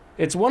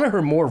 It's one of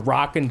her more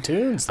rockin'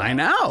 tunes, though. I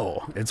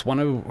know. It's one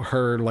of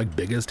her like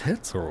biggest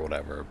hits or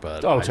whatever.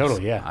 But I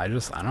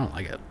don't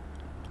like it.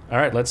 All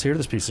right, let's hear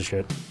this piece of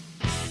shit.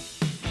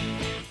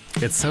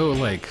 It's so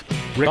like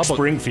Rick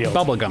Springfield.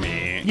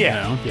 Bubblegummy.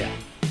 Yeah. Yeah.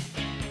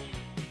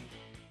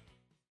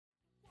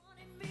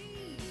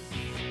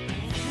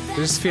 I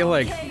just feel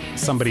like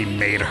somebody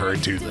made her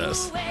do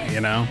this,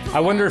 I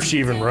wonder if she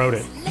even wrote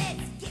it.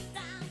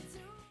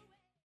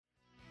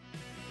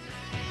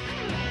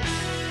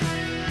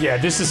 Yeah,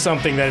 this is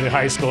something that in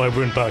high school I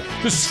wouldn't buy.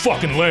 This is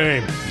fucking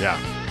lame. Yeah.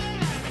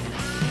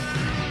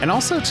 And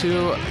also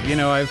too,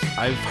 I've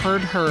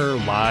heard her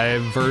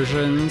live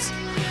versions.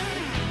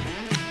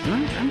 I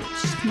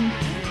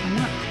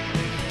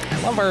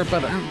love her,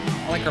 but I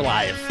don't like her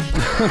live.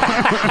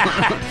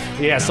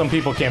 Yeah, some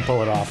people can't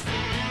pull it off.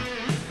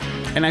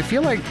 And I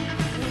feel like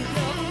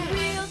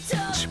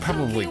she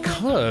probably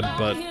could,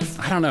 but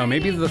I don't know.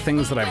 Maybe the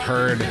things that I've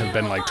heard have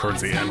been like towards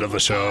the end of the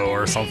show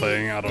or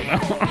something. I don't know.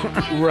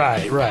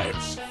 Right.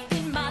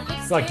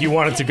 Like you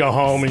wanted to go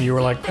home and you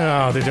were like,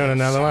 oh, they're doing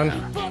another one?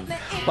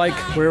 Like,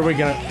 where are we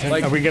going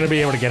to, are we going to be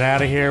able to get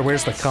out of here?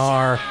 Where's the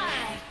car?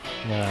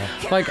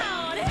 Like,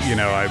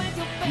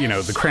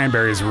 the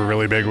Cranberries were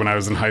really big when I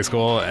was in high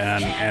school,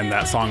 and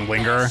that song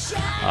Linger,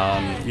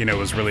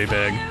 was really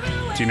big.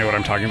 Do you know what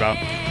I'm talking about?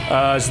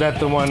 Is that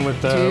the one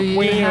with the... Do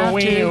you have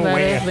to let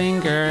it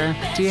linger?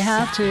 Do you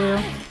have to?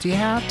 Do you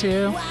have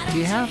to? Do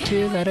you have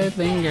to let it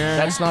linger?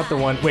 That's not the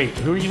one. Wait,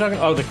 who are you talking?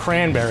 Oh, the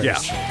Cranberries. Yeah.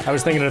 I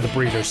was thinking of the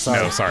Breeders.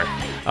 Sorry. No, sorry.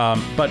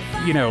 But,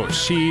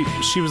 she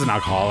was an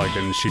alcoholic,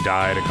 and she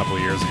died a couple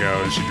of years ago,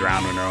 and she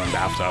drowned in her own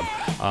bathtub.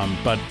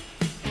 But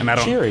And I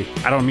cheery.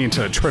 don't mean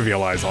to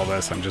trivialize all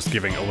this. I'm just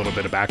giving a little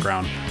bit of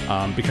background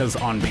because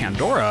on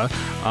Pandora,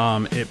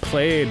 it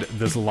played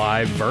this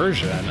live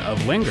version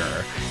of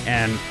Linger.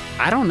 And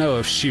I don't know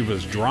if she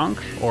was drunk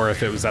or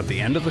if it was at the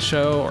end of the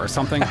show or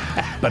something,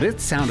 but it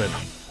sounded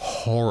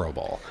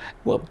horrible.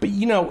 Well, but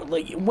you know,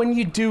 like when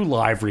you do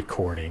live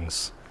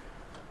recordings,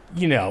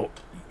 you know,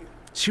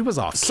 She was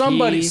off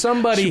somebody key.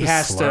 She was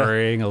has to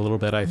slurring a little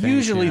bit, I think.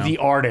 usually you know? the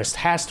artist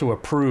has to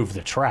approve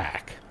the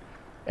track.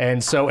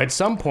 And so at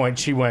some point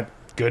she went,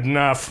 good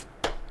enough.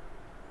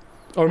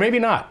 Or maybe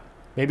not.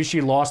 Maybe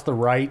she lost the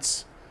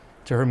rights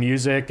to her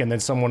music and then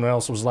someone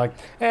else was like,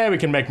 we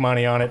can make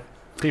money on it.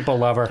 People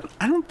love her.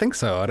 I don't think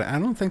so. I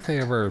don't think they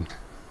ever...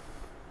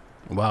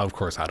 Well, of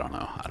course, I don't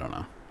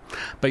know.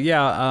 But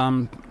yeah,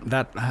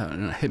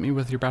 that hit me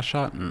with your best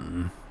shot.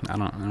 I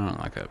don't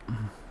like it.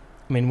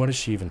 I mean, what is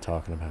she even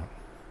talking about?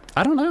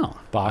 I don't know.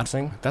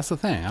 Boxing? That's the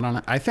thing. I don't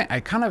know. I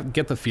kind of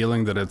get the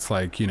feeling that it's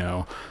like, you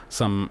know,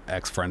 some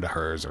ex-friend of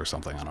hers or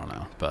something. I don't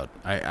know. But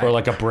Or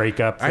like a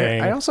breakup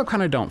thing. I also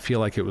kind of don't feel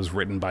like it was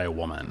written by a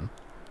woman.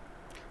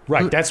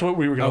 Right, that's what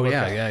we were going to look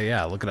at.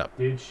 Yeah. Look it up.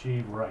 Did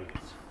she write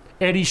it?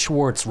 Eddie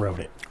Schwartz wrote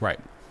it. Right.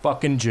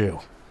 Fucking Jew.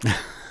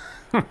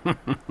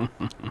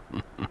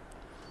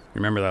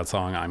 Remember that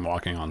song, I'm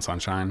Walking on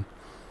Sunshine?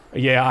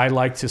 Yeah, I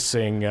like to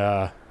sing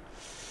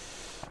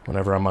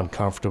whenever I'm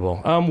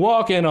uncomfortable. I'm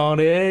walking on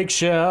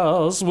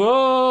eggshells.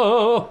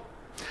 Whoa.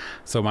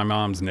 So my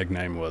mom's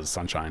nickname was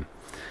Sunshine.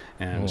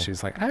 And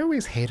she's like, I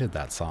always hated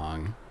that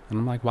song. And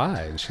I'm like,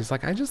 why? And she's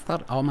like, I just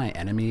thought all my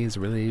enemies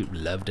really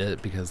loved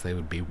it because they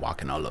would be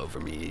walking all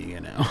over me, you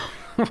know?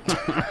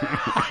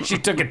 She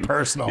took it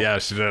personal. Yeah,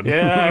 she did.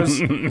 Yeah, it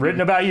was written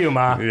about you,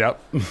 Ma.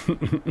 Yep.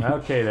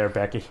 Okay there,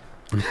 Becky.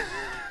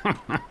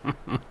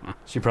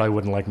 She probably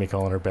wouldn't like me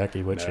calling her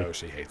Becky, would No,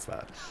 she hates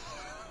that.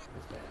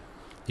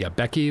 Yeah,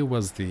 Becky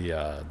was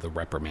the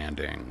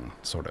reprimanding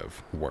sort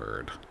of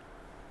word.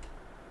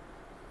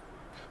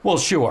 Well,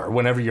 sure,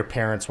 whenever your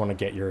parents want to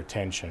get your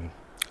attention.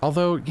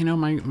 Although, you know,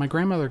 my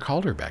grandmother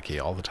called her Becky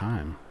all the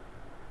time.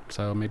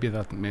 So maybe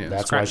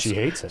That's why she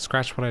hates it.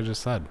 Scratch what I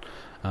just said.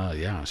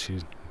 She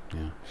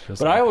doesn't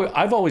But like it.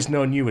 I've always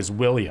known you as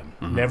William,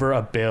 never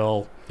a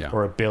Bill Yeah.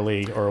 or a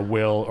Billy or a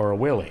Will or a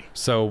Willie.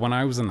 So when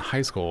I was in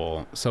high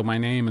school, so my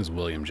name is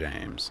William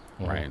James,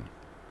 right?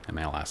 And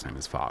my last name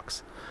is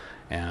Fox.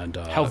 And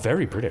How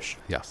very British.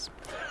 yes.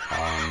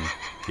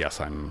 Yes,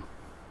 I'm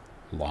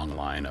long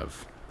line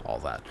of all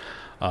that.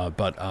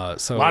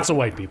 So Lots of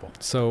white people.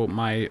 So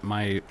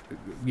my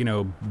you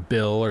know,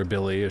 Bill or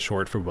Billy is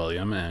short for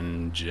William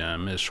and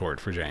Jim is short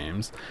for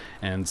James.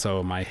 And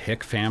so my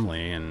Hick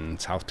family in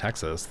South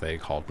Texas, they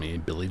called me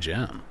Billy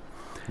Jim.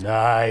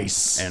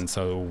 Nice. And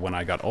so when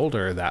I got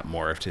older, that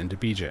morphed into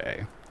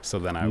BJ. So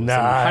then I was in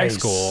high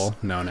school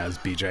known as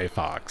BJ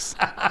Fox.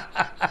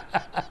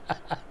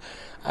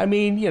 I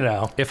mean, you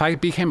know. If I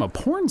became a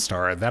porn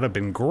star, that'd have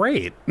been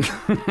great.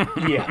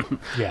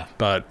 Yeah.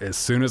 But as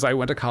soon as I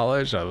went to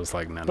college, I was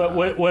like, no. But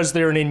was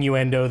there an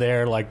innuendo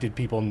there? Like, did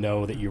people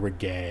know that you were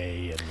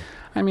gay? And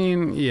I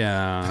mean,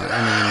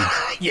 yeah.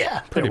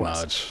 yeah, Pretty there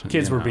was. much,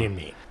 Kids you were know. being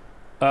mean.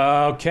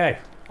 Okay,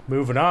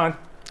 moving on.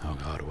 Oh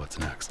God, what's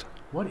next?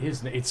 What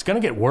is? It's gonna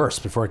get worse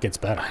before it gets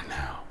better. I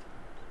know.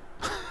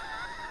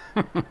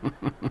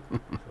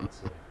 Let's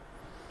see.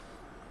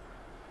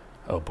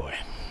 Oh boy,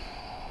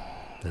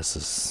 this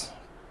is.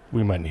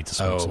 We might need to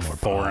smoke some more pot.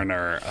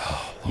 Foreigner.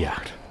 Oh, Yeah.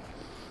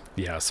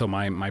 yeah. So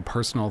my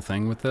personal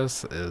thing with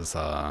this is,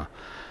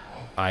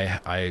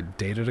 I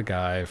dated a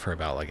guy for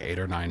about like 8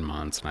 or 9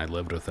 months, and I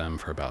lived with him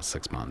for about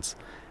 6 months,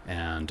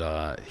 and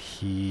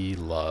he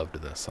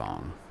loved this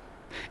song.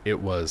 It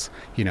was,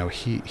 you know,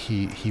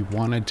 he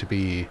wanted to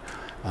be,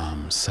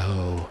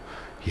 so,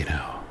 you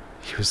know,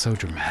 he was so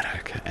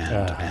dramatic,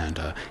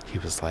 and he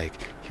was like,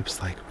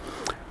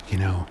 you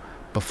know,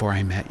 before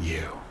I met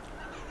you,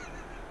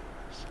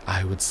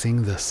 I would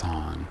sing this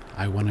song.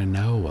 I want to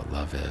know what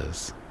love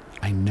is.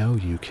 I know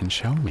you can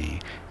show me,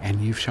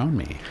 and you've shown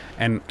me.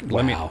 And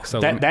Wow.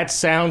 That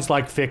sounds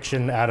like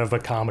fiction out of a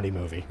comedy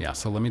movie. yeah.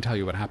 So let me tell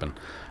you what happened.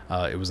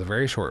 It was a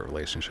very short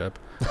relationship,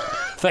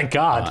 Thank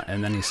God.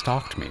 and then he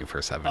stalked me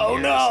for 7 years. Oh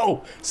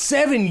no!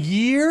 7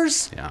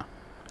 years? Yeah.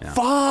 Yeah.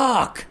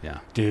 Fuck! Yeah.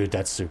 Dude,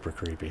 that's super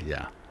creepy.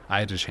 Yeah. I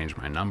had to change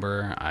my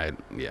number.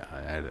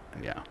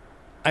 Yeah.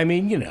 I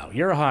mean, you know,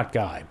 you're a hot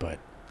guy, but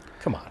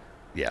come on.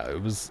 Yeah.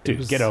 It was.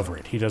 Dude, get over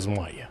it. He doesn't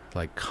want you.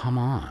 Like, come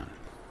on.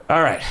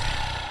 All right.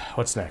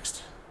 What's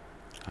next?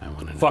 I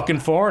want to know. Fucking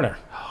Foreigner.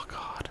 Oh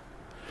God.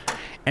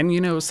 And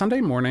you know,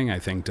 Sunday Morning I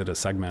think did a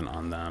segment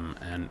on them,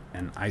 and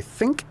I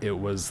think it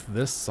was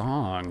this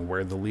song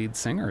where the lead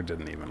singer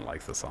didn't even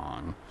like the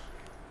song.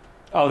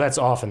 Oh, that's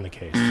often the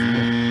case.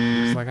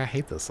 It's like, I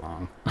hate this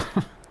song.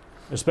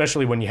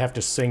 Especially when you have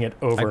to sing it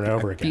over and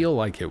over I again. feel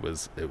like it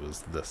was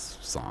this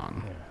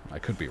song. I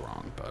could be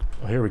wrong, but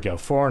Well, here we go.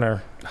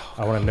 Foreigner.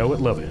 I want to know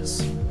what love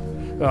is.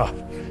 Oh,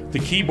 the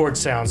keyboard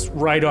sounds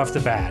right off the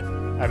bat.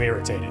 I'm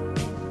irritated.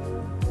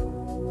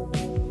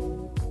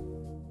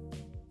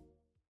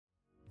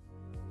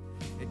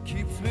 It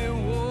keeps me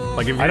warm.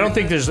 Like if I don't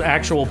think there's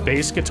actual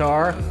bass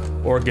guitar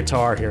or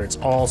guitar here. It's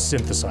all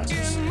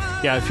synthesizers.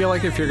 Yeah, I feel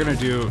like if you're gonna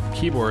do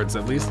keyboards,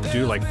 at least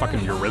do like fucking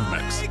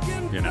Eurythmics,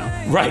 you know?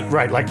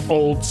 Right. Like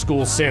old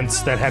school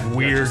synths that had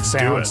weird Just do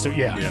sounds. it,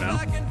 Yeah. You know?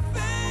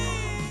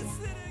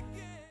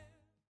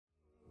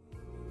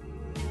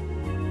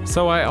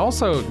 So I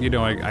also,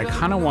 I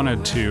kind of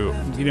wanted to,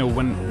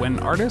 when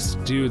artists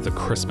do the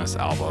Christmas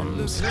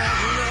albums,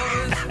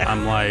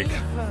 I'm like,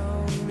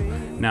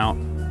 now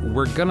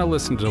we're gonna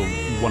listen to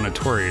one of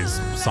Tori's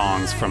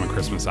songs from a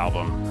Christmas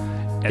album.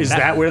 And Is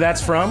that where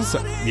that's from?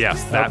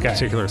 Yes, that Okay.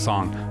 particular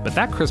song. But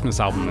that Christmas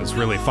album is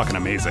really fucking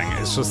amazing.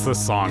 It's just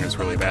this song is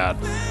really bad.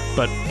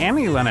 But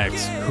Annie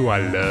Lennox, who I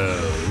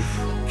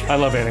love, I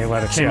love Annie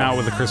Lennox. came yeah. out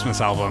with a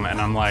Christmas album,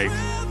 and I'm like,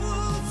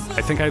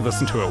 I think I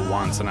listened to it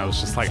once, and I was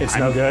just like, It's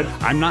no good?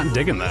 I'm not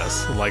digging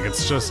this. Like,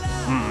 it's just,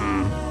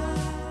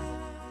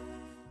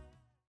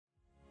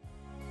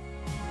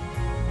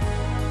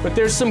 But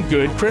there's some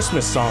good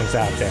Christmas songs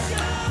out there.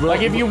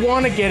 Like, if you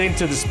want to get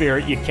into the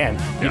spirit, you can.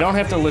 You don't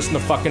have to listen to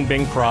fucking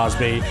Bing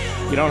Crosby.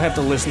 You don't have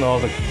to listen to all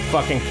the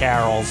fucking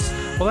carols.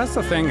 Well, that's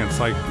the thing. It's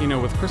like,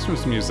 with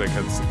Christmas music,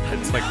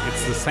 it's like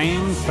it's the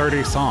same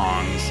 30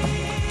 songs,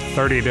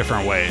 30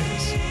 different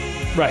ways.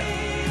 Right.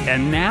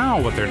 And now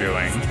what they're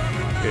doing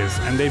is,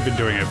 and they've been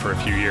doing it for a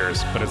few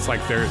years, but it's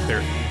like they're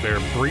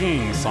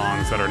bringing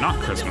songs that are not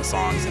Christmas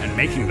songs and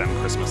making them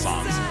Christmas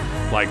songs.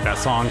 Like that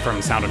song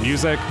from Sound of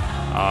Music.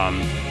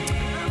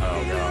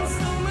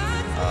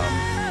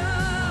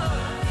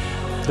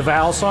 The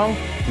Val song?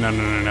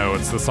 No.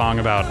 It's the song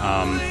about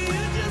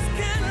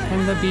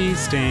when the bee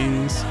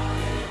stings,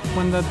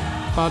 when the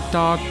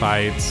dog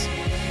bites.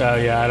 Oh,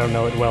 yeah, I don't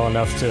know it well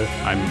enough to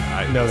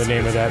know the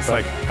name of that,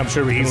 but I'm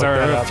sure we can These look are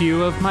that a up.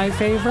 few of my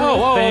favorite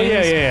Oh,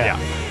 things. yeah.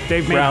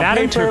 They've made Brown that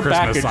into paper, a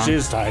Christmas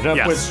packages song. tied up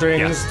Yes, with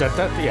strings. yes.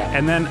 Yeah.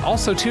 And then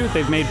also, too,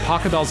 they've made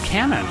Pachelbel's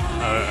Canon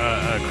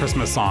a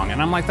Christmas song.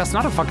 And I'm like, that's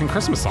not a fucking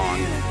Christmas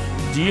song.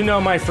 Do you know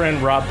my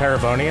friend Rob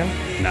Paravonian?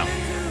 No.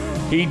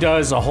 He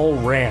does a whole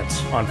rant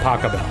on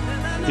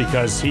Pachelbel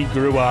because he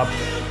grew up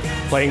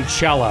playing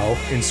cello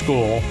in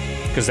school,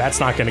 because that's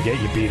not going to get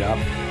you beat up.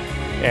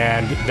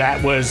 And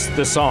that was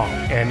the song.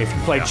 And if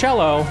you play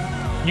cello,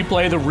 you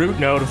play the root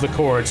note of the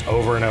chords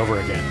over and over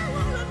again.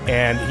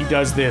 And he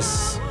does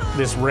this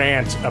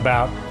rant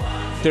about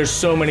there's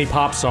so many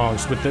pop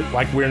songs with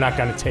like We're Not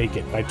Gonna Take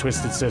It by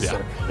Twisted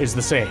Sister is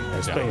the same.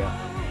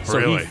 So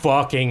Really? he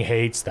fucking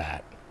hates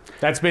that.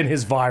 That's been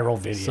his viral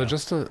video. So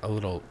just a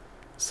little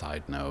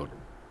side note.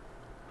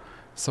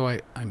 So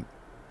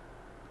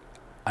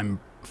I'm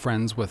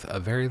friends with a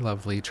very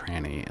lovely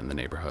tranny in the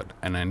neighborhood,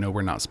 and I know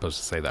we're not supposed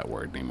to say that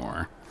word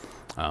anymore.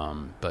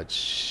 But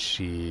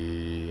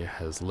she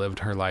has lived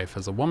her life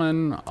as a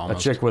woman. A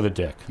chick with a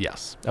dick.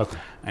 Yes. Okay.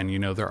 And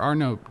there are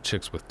no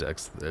chicks with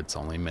dicks. It's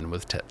only men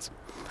with tits.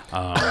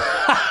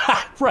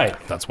 Right.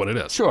 That's what it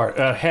is. Sure.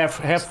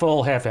 Half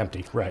full, half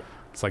empty. Right.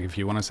 It's like if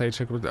you want to say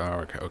chick with,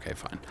 okay,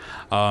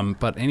 fine.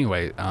 But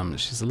anyway,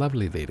 she's a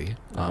lovely lady.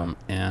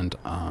 And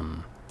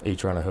Are you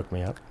trying to hook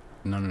me up?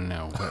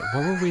 no.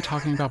 What were we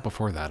talking about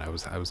before that? I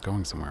was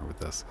going somewhere with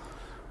this.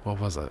 What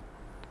was it?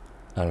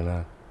 I don't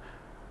know.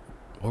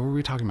 What were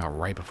we talking about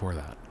right before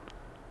that?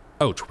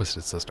 Oh,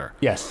 Twisted Sister.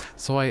 Yes.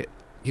 So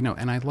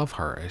and I love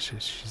her.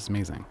 She's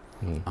amazing.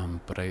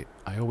 But I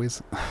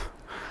always,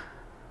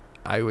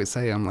 I always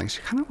say, I'm like,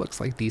 she kind of looks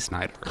like Dee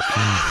Snider.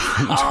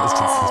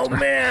 Oh, Sister.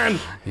 man.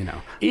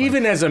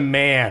 Even as a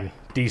man,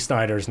 Dee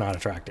Snider is not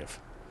attractive.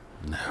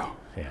 No.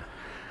 Yeah.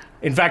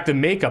 In fact, the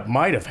makeup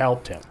might have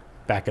helped him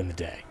back in the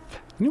day.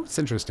 You know what's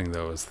interesting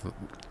though is,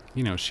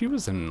 she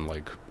was in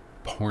like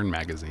porn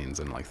magazines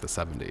in like the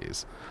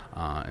 70s,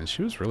 and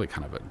she was really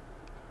kind of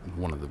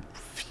one of the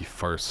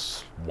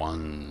first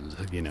ones,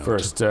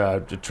 First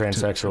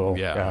transsexual.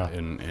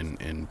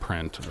 in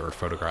print or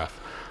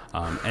photograph,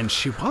 and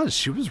she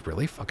was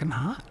really fucking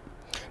hot.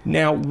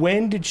 Now,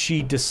 when did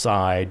she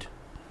decide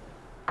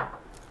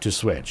to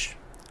switch?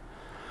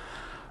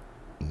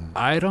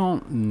 I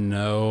don't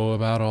know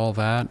about all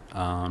that.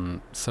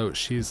 So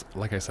she's,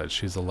 like I said,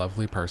 she's a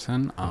lovely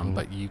person,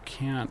 but you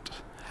can't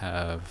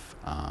have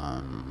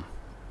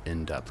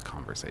in-depth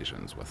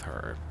conversations with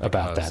her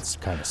About that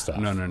kind of stuff.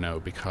 No,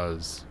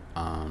 because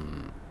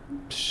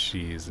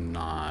she's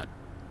not.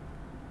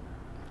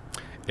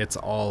 It's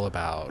all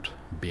about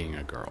being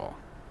a girl.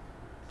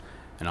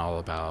 And all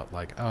about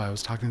like, oh, I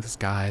was talking to this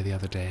guy the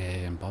other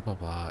day and blah, blah,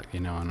 blah,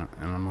 and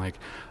I'm like,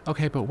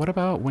 okay, but what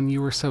about when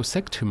you were so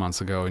sick 2 months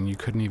ago and you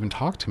couldn't even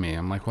talk to me?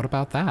 I'm like, what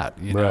about that?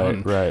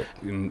 Right.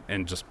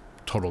 And just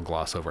total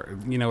gloss over it.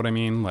 You know what I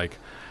mean? Like,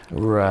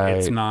 right.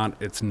 It's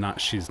not,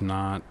 she's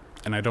not,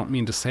 and I don't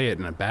mean to say it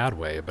in a bad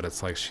way, but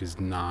it's like she's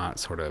not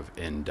sort of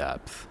in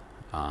depth.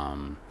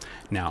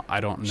 Now, I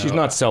don't know. She's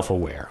not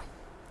self-aware.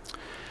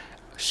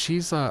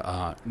 She's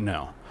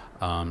no.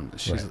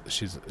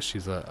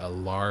 She's a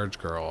large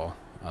girl,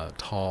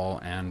 tall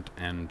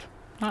and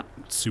not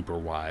super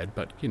wide,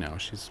 but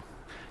she's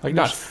like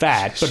not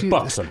fat, but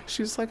buxom.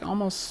 She's like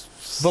almost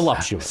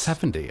voluptuous.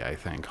 70, I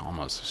think,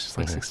 almost. She's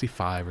like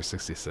 65 or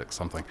 66,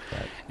 something.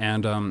 Right.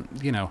 And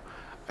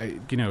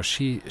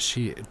she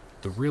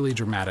the really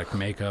dramatic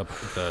makeup,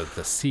 the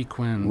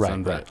sequins, Right,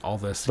 and right. all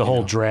this, The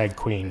whole drag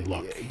queen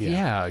look.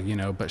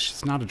 yeah, but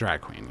she's not a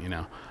drag queen,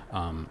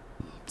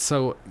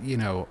 so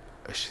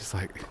she's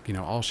like,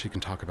 all she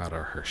can talk about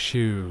are her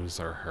shoes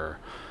or her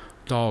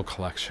doll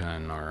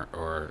collection or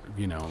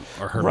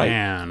her Right.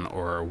 man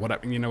or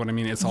whatever, you know what I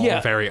mean? It's all Yeah.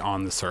 very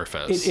on the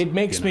surface. It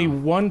makes me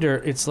wonder.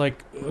 It's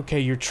like, okay,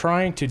 you're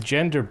trying to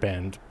gender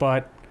bend,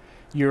 but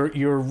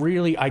you're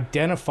really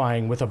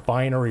identifying with a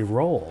binary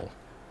role.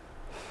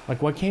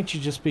 Like, why can't you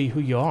just be who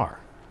you are?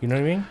 You know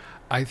what I mean?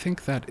 I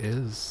think that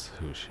is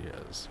who she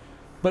is.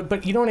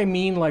 But you know what I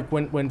mean? Like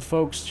when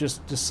folks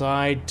just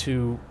decide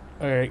to,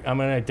 all right, I'm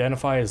going to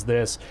identify as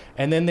this,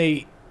 and then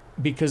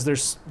because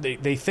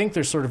they think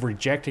they're sort of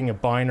rejecting a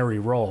binary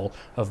role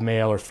of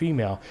male or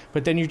female,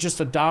 but then you're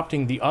just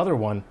adopting the other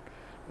one.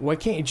 Why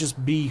can't you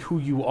just be who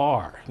you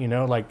are?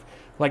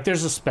 Like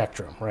there's a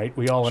spectrum, right?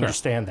 We all Sure.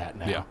 understand that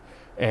now. Yeah.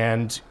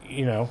 And,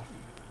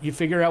 you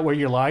figure out where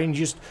you lie, and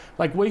you just,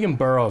 like William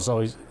Burroughs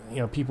always,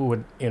 people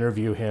would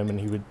interview him, and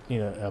he would,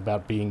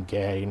 about being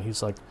gay, and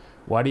he's like,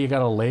 why do you got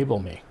to label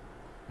me?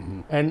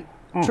 And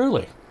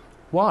truly,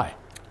 why?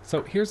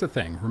 So here's the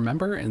thing.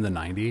 Remember in the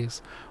 90s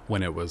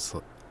when it was,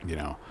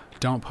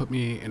 don't put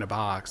me in a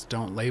box,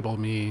 don't label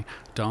me,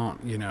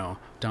 don't,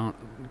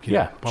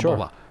 Yeah, blah, sure.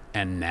 blah, blah.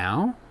 And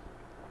now,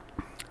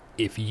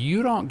 if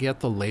you don't get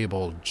the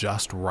label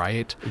just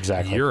right,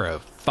 Exactly. you're a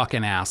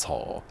fucking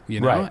asshole, you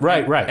know?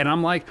 Right. And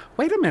I'm like,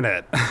 wait a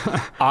minute.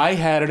 I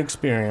had an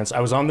experience. I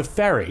was on the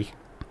ferry,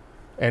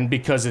 and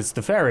because it's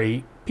the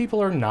ferry,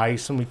 people are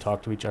nice, and we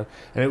talk to each other.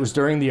 And it was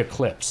during the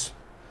eclipse,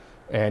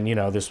 and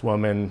this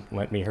woman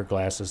lent me her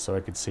glasses so I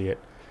could see it,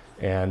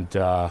 and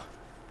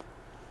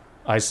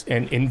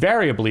and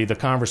invariably the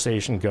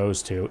conversation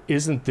goes to,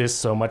 "Isn't this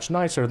so much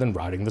nicer than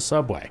riding the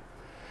subway?"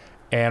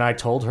 And I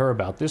told her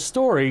about this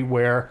story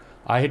where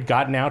I had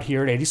gotten out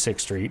here at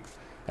 86th Street,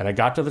 and I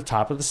got to the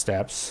top of the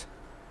steps,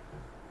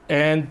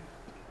 and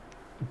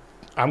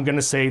I'm going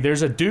to say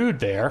there's a dude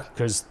there,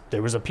 because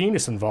there was a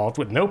penis involved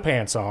with no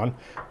pants on,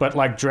 but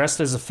like dressed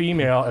as a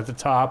female at the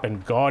top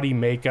and gaudy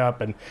makeup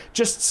and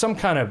just some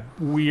kind of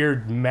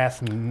weird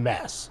meth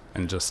mess.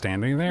 And just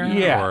standing there?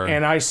 Yeah, Or-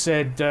 and I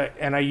said,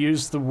 and I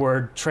used the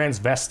word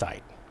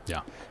transvestite.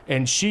 Yeah.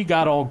 And she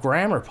got all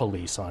grammar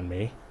police on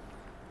me.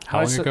 How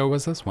I long said- ago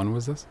was this? When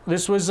was this?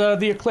 This was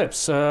the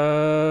eclipse,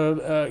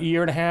 a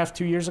year and a half,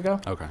 2 years ago,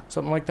 Okay.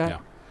 something like that. Yeah.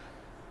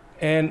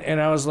 And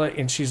I was like,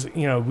 and she's,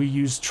 we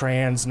use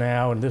trans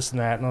now and this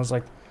and that, and I was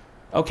like,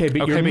 okay,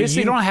 but you're but missing.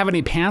 you don't have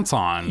any pants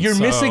on. You're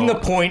so- missing the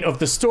point of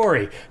the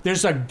story.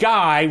 There's a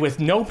guy with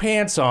no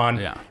pants on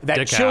Yeah. that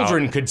Dick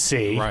children out. could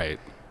see. Right.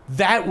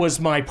 That was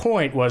my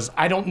point, was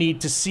I don't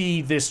need to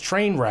see this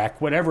train wreck,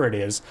 whatever it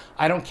is.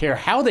 I don't care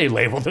how they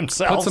label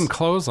themselves. Put some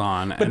clothes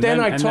on. But and then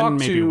I and talked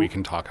maybe to- we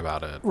can talk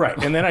about it. Right.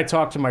 And then I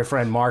talked to my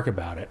friend Mark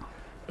about it,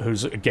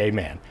 who's a gay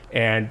man.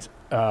 And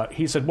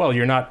he said, well,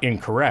 you're not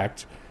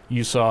incorrect.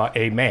 You saw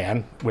a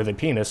man with a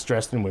penis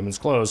dressed in women's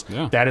clothes.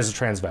 Yeah. That is a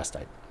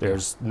transvestite.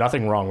 There's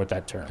nothing wrong with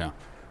that term. Yeah.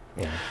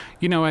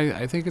 Yeah.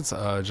 I think it's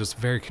just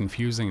very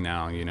confusing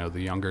now. The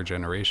younger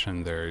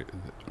generation, they're,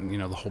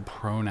 the whole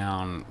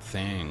pronoun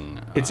thing.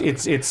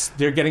 It's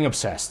they're getting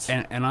obsessed.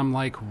 And I'm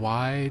like,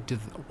 why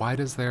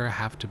does there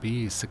have to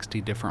be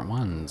 60 different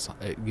ones?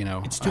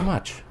 It's too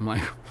much. I'm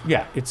like,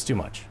 Yeah, it's too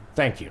much.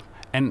 Thank you.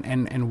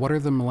 and what are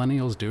the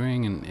millennials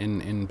doing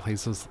in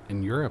places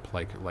in Europe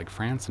like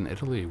France and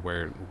Italy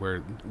where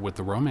with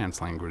the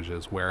Romance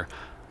languages where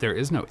there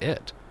is no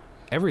it.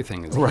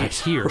 Everything is Right.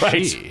 he or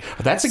Right. she.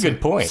 That's a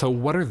good point. So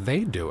what are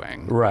they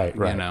doing? Right.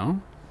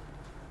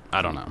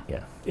 I don't know.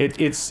 Yeah.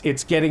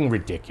 It's getting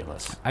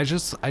ridiculous. I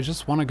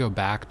just want to go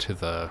back to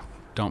the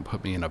don't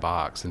put me in a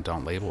box and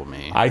don't label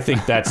me. I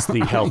think that's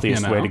the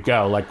healthiest way know? to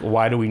go. Like,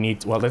 why do we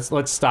need? Well,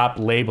 let's stop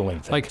labeling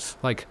things.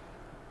 like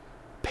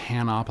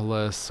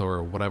Panopolis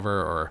or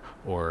whatever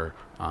or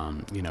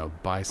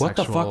bisexual. What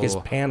the fuck is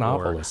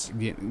Panopolis?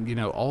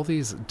 Or, all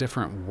these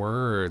different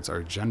words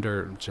are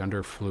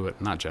gender fluid,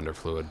 not gender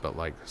fluid, but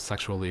like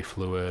sexually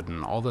fluid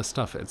and all this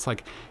stuff. It's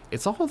like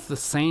it's all the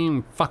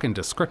same fucking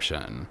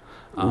description.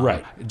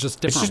 Right. Just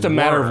different. It's just a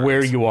matter of where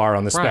words. you are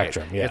on the Right.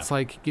 spectrum. Yeah. It's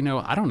like,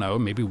 I don't know,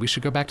 maybe we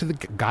should go back to the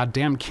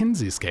goddamn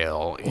Kinsey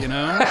scale,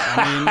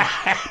 I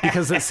mean,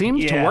 because it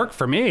seems to Yeah. work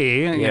for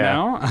me, you Yeah.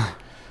 know?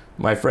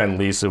 My friend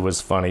Lisa was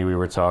funny. We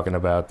were talking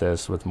about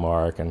this with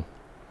Mark, and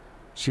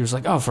she was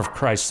like, "Oh, for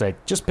Christ's sake,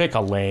 just pick a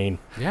lane."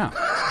 Yeah.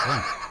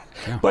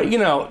 But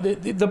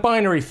the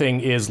binary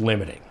thing is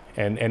limiting,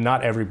 and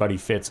not everybody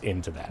fits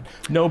into that.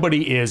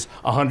 Nobody is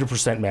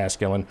 100%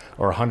 masculine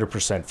or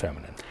 100%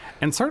 feminine.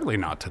 And certainly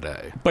not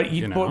today. But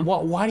know?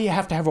 why do you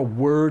have to have a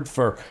word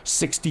for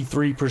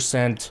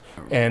 63%?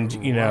 And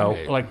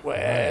Right. like,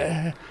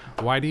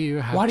 Why do you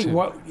have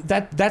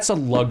to? that's a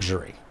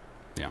luxury.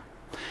 Yeah.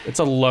 It's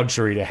a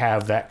luxury to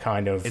have that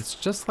kind of. It's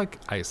just like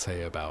I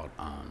say about,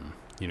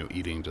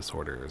 eating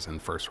disorders in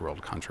first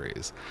world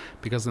countries.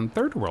 Because in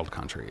third world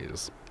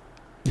countries,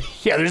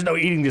 Yeah, there's no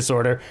eating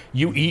disorder.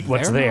 You eat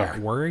what's They're there. not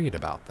worried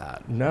about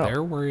that. No.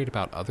 They're worried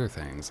about other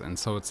things. And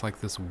so it's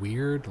like this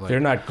weird, like, They're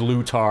not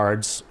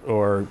glutards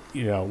or,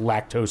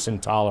 lactose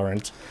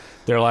intolerant.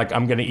 They're like,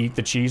 I'm going to eat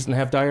the cheese and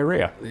have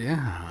diarrhea.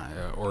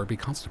 yeah, or be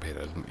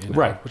constipated,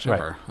 Right,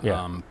 whichever. right,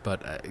 yeah.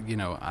 But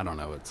I don't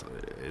know.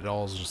 It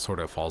all just sort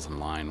of falls in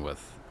line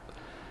with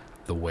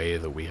the way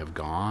that we have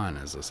gone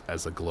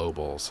as a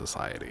global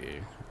society.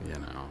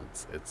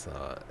 It's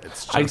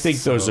just I think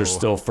those are so-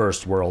 still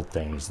first world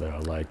things, though.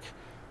 Like,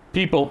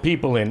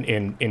 people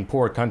in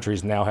poor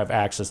countries now have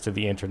access to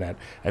the internet,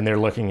 and they're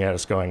looking at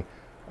us going,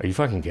 are you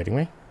fucking kidding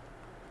me?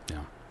 Yeah.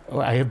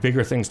 Well, I have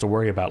bigger things to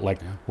worry about,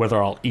 like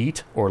whether I'll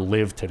eat or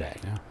live today.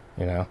 Yeah.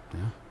 Yeah.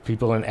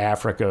 People in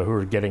Africa who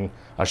are getting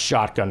a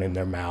shotgun in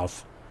their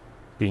mouth,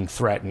 being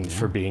threatened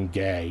for being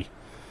gay.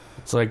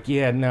 It's like,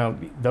 no,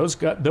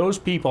 those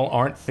people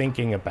aren't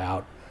thinking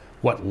about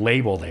what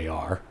label they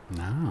are.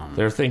 No.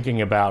 They're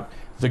thinking about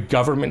the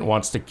government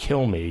wants to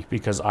kill me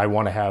because I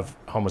want to have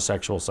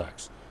homosexual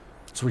sex.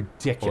 It's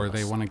ridiculous. Or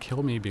they want to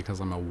kill me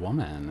because I'm a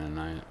woman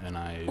and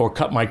I or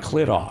cut my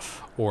clit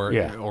off.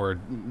 or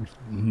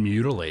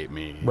mutilate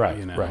me, Right,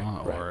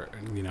 or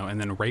and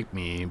then rape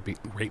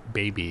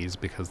babies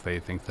because they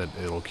think that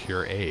it'll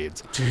cure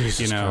AIDS.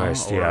 Jesus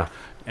Christ, yeah.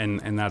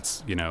 And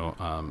that's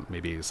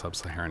maybe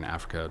sub-Saharan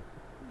Africa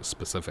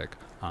specific,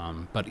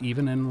 but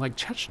even in like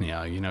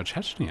Chechnya,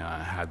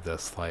 Chechnya had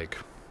this like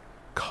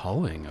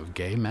culling of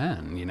gay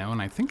men,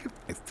 and I think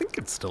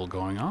it's still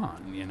going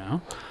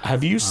on,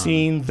 Have you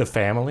seen The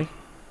Family?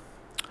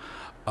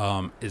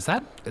 Is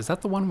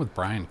that the one with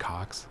Brian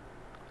Cox?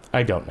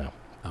 I don't know.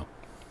 Oh.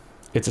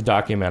 It's a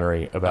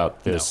documentary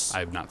about this I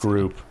have not seen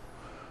group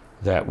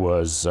that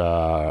was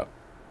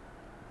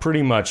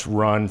pretty much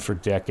run for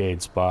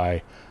decades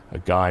by a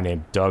guy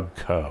named Doug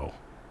Coe.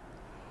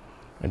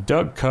 And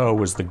Doug Coe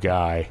was the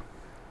guy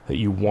that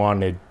you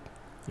wanted,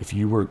 if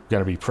you were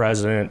going to be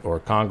president or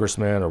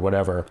congressman or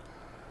whatever,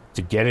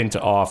 to get into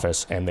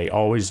office, and they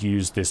always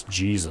used this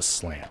Jesus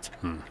slant.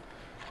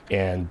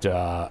 And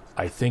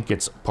I think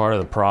it's part of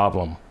the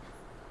problem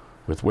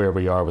with where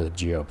we are with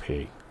the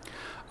GOP.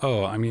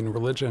 Oh, I mean,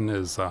 religion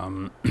is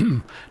now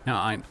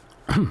I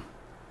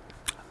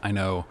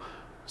know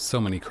so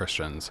many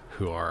Christians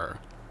who are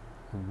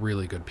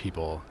really good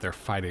people. They're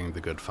fighting the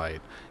good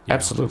fight.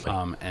 Absolutely.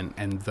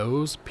 And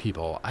those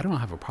people I don't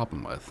have a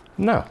problem with.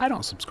 No. I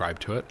don't subscribe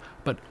to it,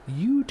 but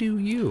you do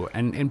you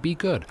and be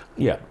good.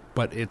 Yeah.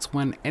 But it's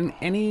when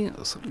any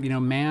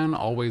man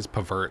always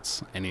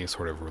perverts any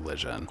sort of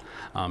religion,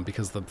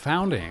 because the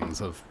foundings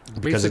of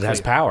Because it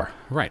has power.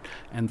 right,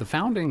 and the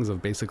foundings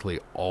of basically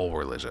all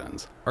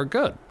religions are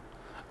good.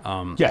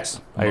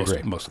 Yes, I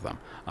agree. Most of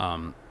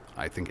them.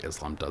 I think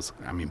Islam does.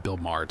 I mean, Bill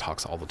Maher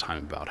talks all the time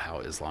about how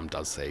Islam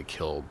does say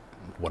kill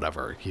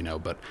whatever,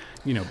 but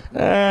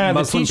The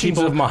Muslim teachings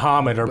people of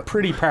Muhammad are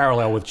pretty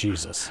parallel with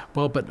Jesus.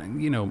 Well, but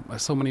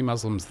so many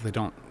Muslims, they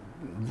don't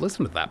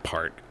listen to that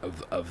part of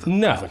the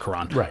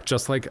Quran. Right.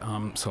 Just like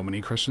so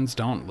many Christians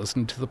don't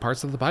listen to the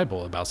parts of the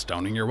Bible about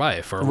stoning your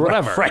wife or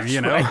whatever. Right,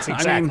 right,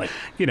 exactly.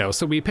 I mean,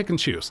 so we pick and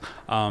choose.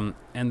 And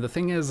the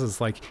thing is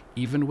like,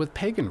 even with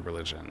pagan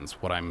religions,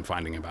 what I'm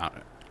finding about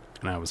it,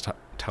 and I was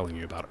telling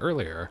you about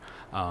earlier,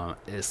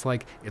 it's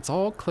like it's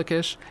all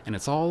cliquish and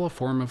it's all a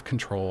form of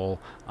control.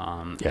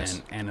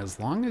 Yes. And as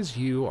long as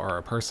you are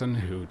a person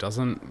who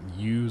doesn't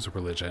use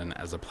religion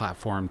as a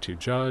platform to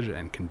judge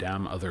and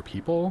condemn other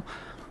people,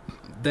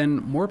 then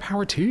more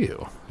power to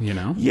you,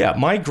 Yeah,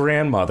 my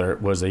grandmother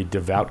was a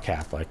devout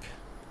Catholic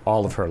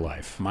all of her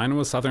life. Mine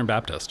was Southern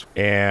Baptist.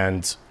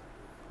 And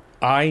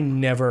I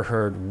never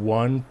heard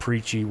one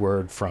preachy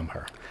word from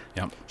her.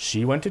 Yep.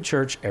 She went to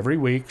church every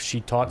week.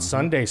 She taught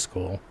Sunday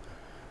school.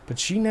 But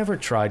she never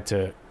tried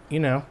to,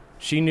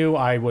 she knew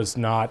I was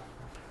not,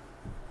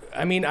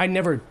 I mean, I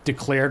never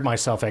declared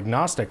myself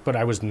agnostic, but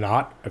I was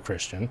not a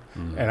Christian.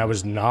 And I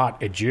was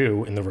not a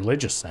Jew in the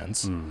religious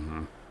sense.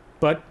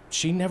 But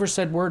she never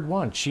said word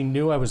once. She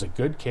knew I was a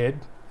good kid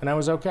and I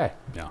was okay.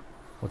 Yeah.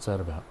 What's that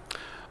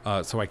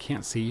about? So I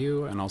can't see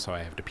you, and also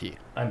I have to pee.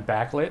 I'm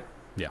backlit?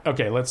 Yeah.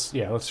 Okay, let's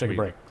take a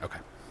break. Okay.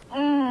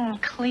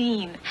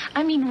 Clean.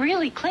 I mean,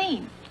 really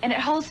clean. And it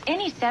holds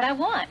any set I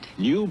want.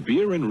 New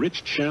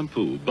beer-enriched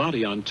shampoo,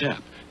 Body on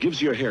Tap,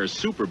 gives your hair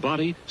super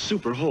body,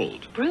 super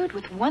hold. Brewed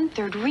with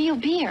 1/3 real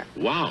beer.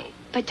 Wow.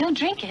 But don't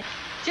drink it.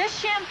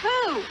 Just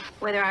shampoo.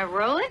 Whether I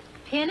roll it,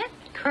 pin it,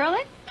 curl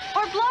it,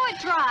 or blow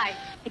it dry.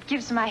 It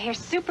gives my hair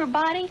super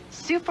body,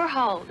 super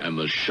hold. And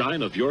the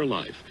shine of your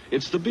life.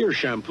 It's the beer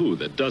shampoo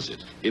that does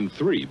it in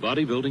 3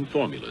 bodybuilding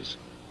formulas.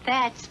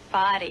 That's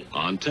body.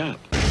 On Tap.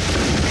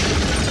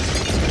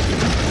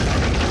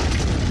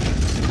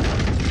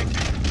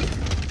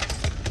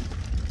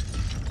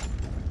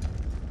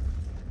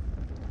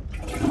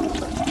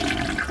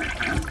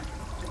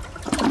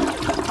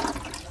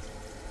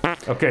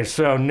 Okay,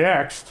 so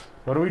next,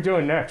 what are we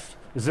doing next?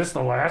 Is this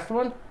the last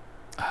one?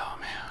 Oh,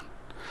 man.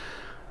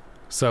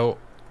 So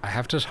I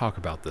have to talk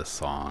about this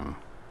song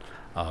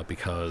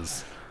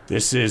because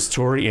This is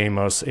Tori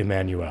Amos,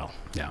 Emmanuel.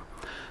 Yeah.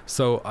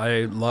 So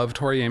I love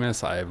Tori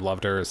Amos. I've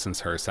loved her since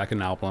her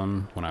second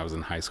album when I was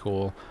in high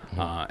school.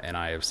 And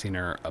I have seen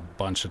her a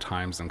bunch of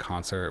times in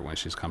concert when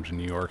she's come to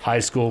New York. High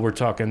school, we're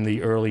talking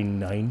the early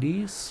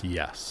 90s?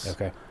 Yes.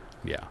 Okay.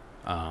 Yeah.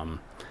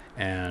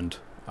 And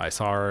I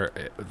saw her,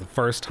 the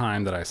first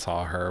time that I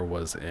saw her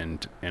was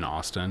in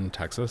Austin,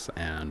 Texas.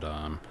 And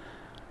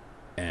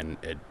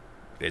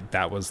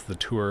that was the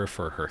tour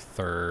for her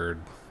third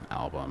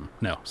album.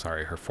 No,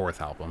 sorry, her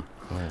fourth album.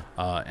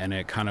 And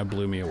it kind of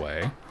blew me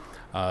away.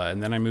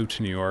 And then I moved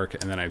to New York,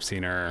 and then I've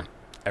seen her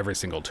every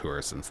single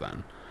tour since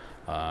then.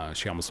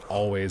 She almost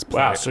always plays.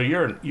 Wow, so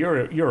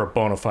you're a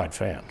bona fide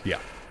fan. Yeah.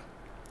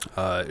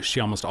 She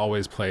almost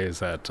always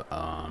plays at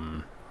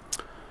oh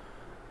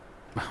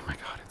my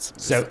god, it's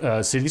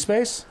City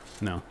Space?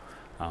 no.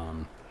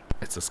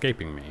 It's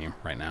escaping me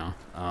right now.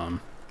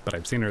 But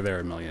I've seen her there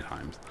a million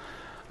times.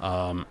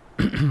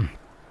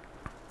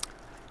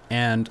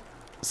 And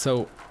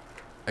so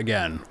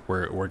again,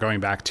 we're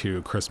going back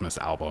to Christmas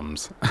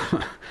albums.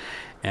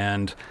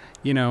 And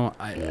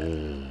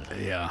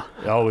yeah.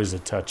 Always a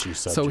touchy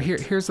subject. So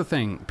here's the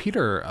thing.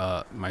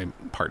 Peter, my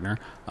partner,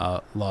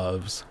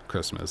 loves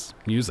Christmas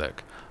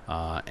music.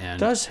 And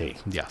Does he?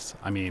 Yes.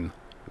 I mean,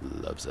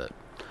 loves it.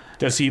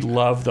 Does he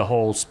love the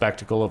whole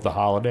spectacle of the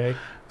holiday?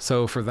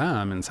 So for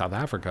them in South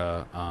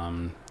Africa,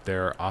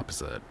 they're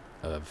opposite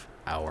of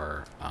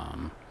our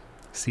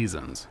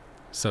seasons.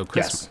 So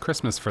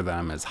Christmas for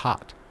them is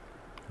hot,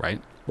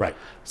 right? Right.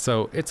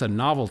 So it's a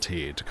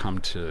novelty to come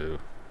to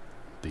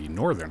the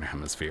Northern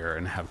Hemisphere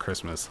and have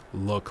Christmas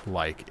look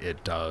like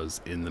it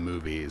does in the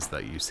movies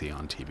that you see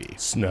on TV.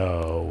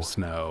 Snow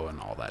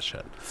and all that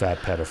shit. Fat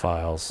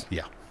pedophiles.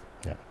 Yeah.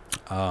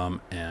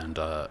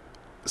 Yeah.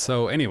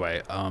 So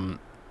anyway,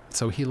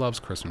 so he loves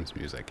Christmas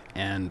music,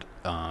 and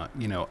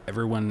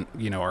everyone,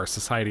 our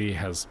society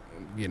has,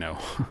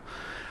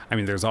 I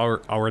mean, there's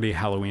already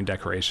Halloween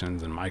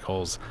decorations and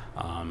Michael's,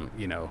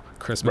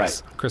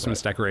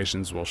 Christmas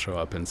decorations will show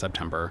up in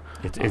September.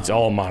 It's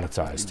all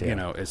monetized.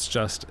 Yeah.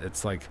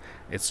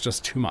 It's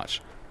just too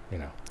much.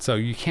 So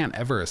you can't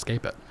ever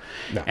escape it.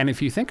 No. And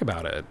if you think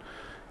about it,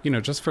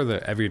 just for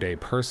the everyday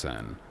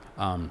person,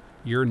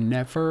 you're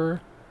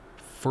never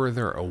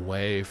further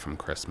away from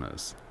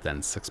Christmas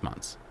than 6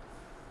 months.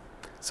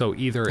 So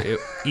either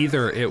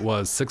it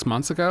was 6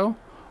 months ago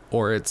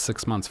or it's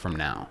 6 months from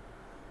now.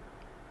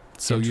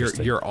 So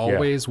you're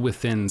always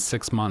within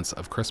 6 months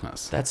of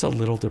Christmas. That's a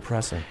little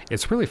depressing.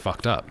 It's really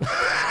fucked up.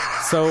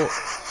 So,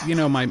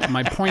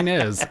 my point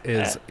is,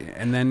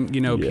 and then,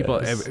 people,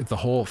 the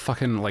whole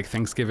fucking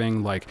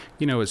Thanksgiving,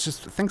 it's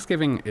just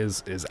Thanksgiving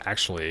is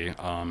actually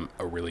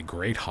a really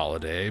great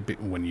holiday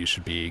when you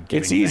should be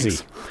giving It's easy.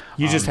 thanks.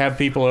 You just have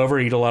people over,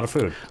 eat a lot of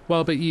food.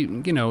 Well, but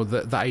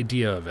the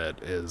idea of it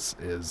is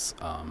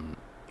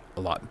a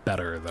lot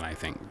better than I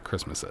think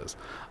Christmas is.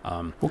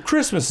 Well,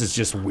 Christmas is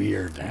just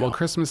weird now. Well,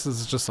 Christmas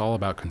is just all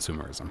about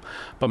consumerism.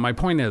 But my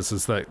point is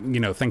that,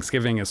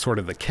 Thanksgiving is sort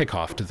of the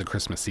kickoff to the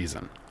Christmas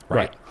season.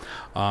 Right.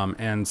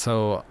 And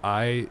so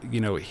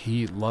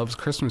he loves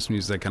Christmas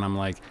music, and I'm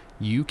like,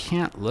 you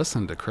can't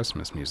listen to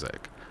Christmas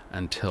music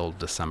until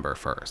December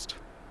 1st.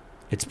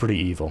 It's pretty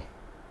evil.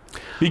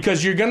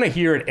 Because you're going to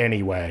hear it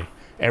anyway.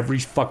 Every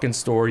fucking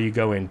store you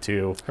go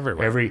into.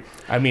 Everywhere.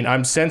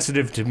 I'm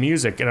sensitive to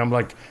music, and I'm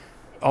like,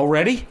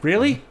 already?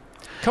 Really?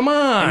 Come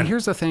on. And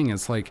here's the thing.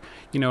 It's I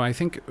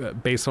think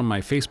based on my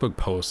Facebook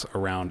posts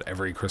around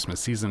every Christmas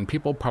season,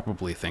 people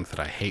probably think that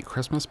I hate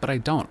Christmas, but I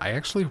don't. I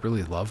actually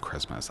really love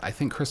Christmas. I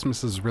think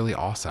Christmas is really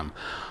awesome,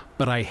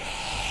 but I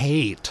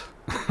hate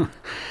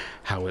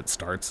how it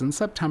starts in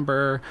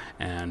September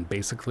and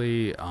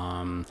basically,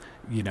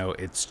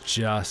 it's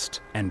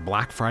just, and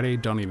Black Friday,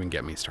 don't even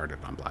get me started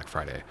on Black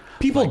Friday.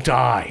 People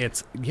die.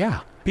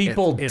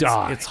 People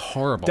die. It's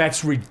horrible.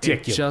 That's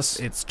ridiculous.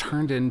 It's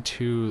turned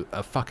into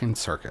a fucking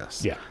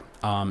circus. Yeah.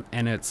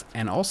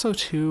 And also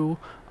too,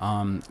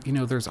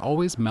 there's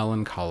always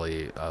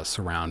melancholy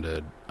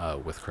surrounded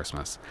with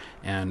Christmas,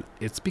 and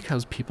it's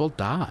because people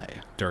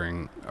die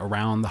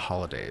around the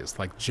holidays.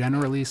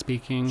 Generally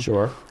speaking,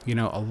 sure.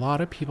 A lot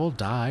of people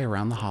die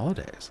around the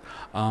holidays.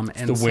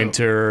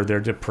 Winter, they're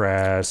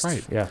depressed.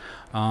 Right. Yeah.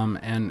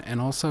 And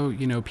also,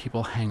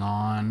 people hang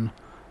on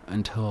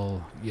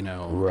until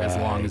as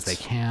long as they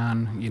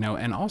can,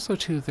 and also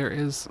too, there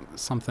is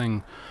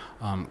something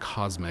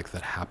cosmic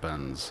that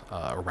happens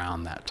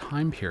around that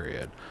time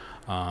period.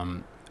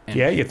 And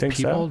yeah, you think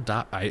people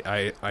so?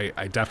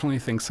 I definitely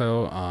think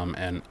so.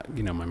 And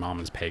my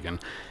mom is pagan,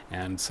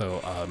 and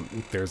so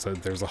there's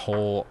a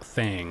whole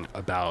thing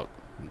about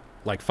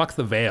fuck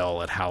the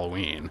veil at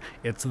Halloween.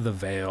 It's the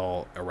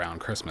veil around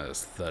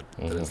Christmas that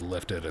is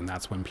lifted, and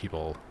that's when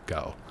people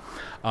go.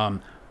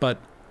 But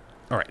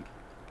all right.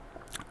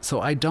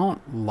 So I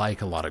don't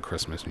like a lot of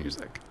Christmas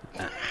music,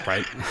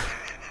 right?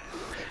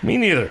 Me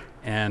neither.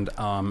 And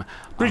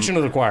preaching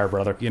to the choir,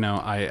 brother.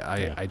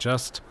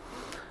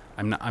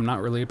 I'm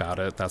not really about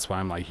it. That's why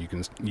I'm like, you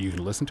can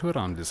listen to it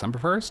on December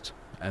 1st,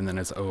 and then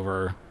it's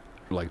over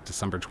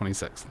December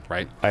 26th,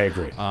 right? I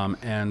agree.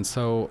 And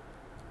so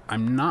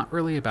I'm not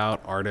really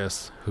about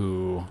artists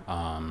who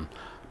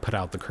put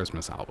out the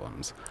Christmas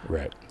albums.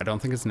 Right. I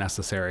don't think it's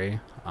necessary.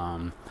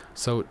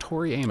 So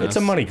Tori Amos. It's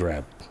a money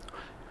grab.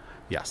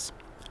 Yes.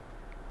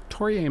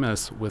 Tori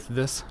Amos with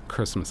this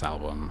Christmas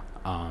album,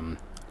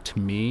 to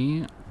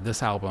me,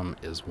 this album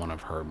is one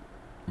of her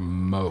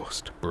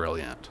most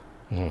brilliant.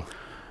 Mm.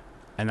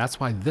 And that's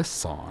why this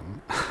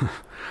song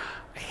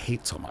I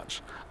hate so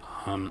much.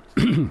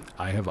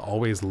 I have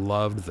always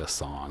loved this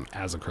song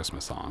as a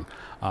Christmas song,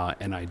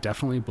 and I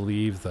definitely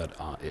believe that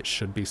it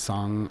should be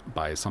sung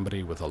by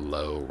somebody with a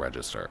low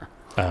register,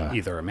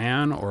 either a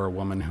man or a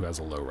woman who has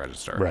a low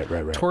register.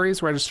 Right.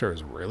 Tori's register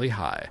is really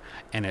high,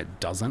 and it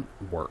doesn't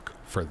work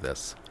for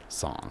this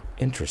song.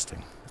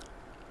 Interesting.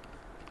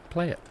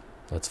 Play it.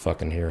 Let's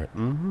fucking hear it.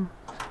 Mm-hmm.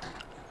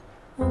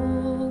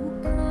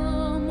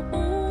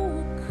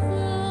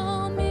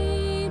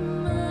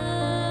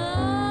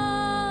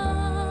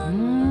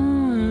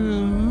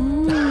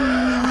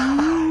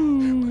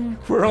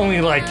 We're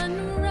only like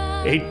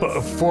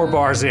 4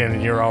 bars in,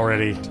 and you're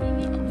already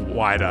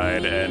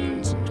Wide-eyed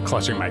and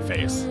clutching my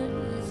face.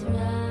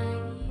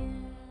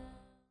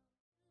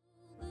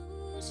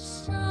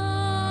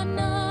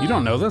 You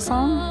don't know this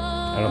song?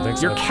 I don't think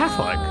so. You're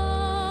Catholic.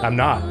 I'm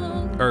not.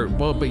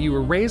 But you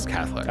were raised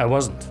Catholic. I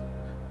wasn't.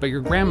 But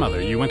your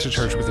grandmother, you went to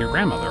church with your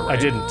grandmother, right?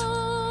 I didn't.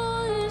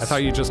 I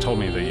thought you just told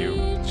me that you...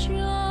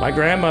 My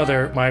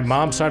grandmother, my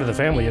mom's side of the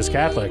family is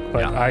Catholic,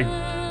 but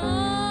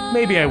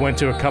maybe I went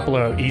to a couple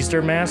of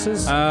Easter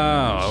masses.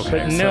 Oh, okay.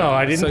 But no,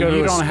 I didn't go to a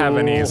you don't have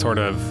any school. sort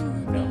of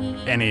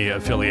any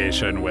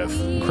affiliation with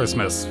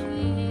Christmas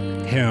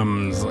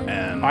hymns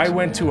and... I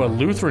went to a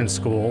Lutheran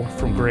school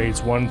from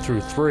grades 1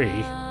 through 3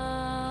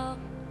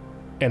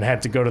 and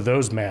had to go to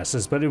those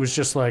masses, but it was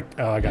just like,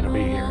 oh, I gotta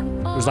be here.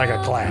 It was like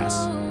a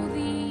class.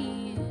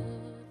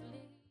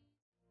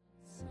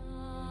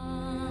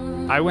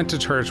 I went to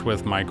church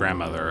with my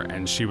grandmother,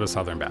 and she was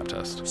Southern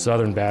Baptist.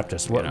 Southern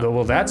Baptist. Well, You know.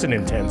 well, that's an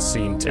intense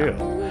scene, too.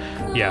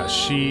 Yeah,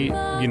 she,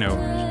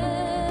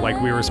 like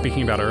we were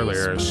speaking about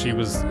earlier, she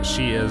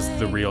is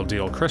the real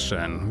deal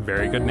Christian,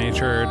 very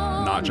good-natured,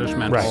 not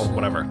judgmental, Right.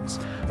 whatever.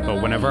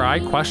 But whenever I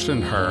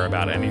questioned her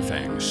about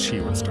anything, she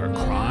would start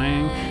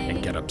crying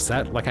and get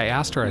upset. Like I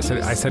asked her, I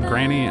said,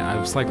 Granny, I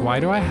was like, why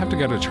do I have to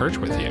go to church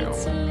with you?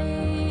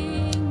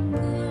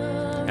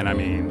 And I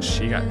mean,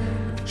 she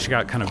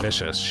got kind of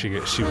vicious. She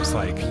was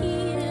like,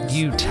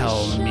 you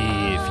tell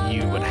me if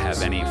you would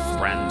have any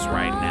friends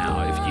right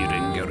now if you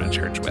didn't go to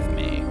church with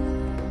me.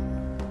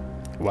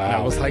 Wow. And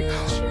I was like,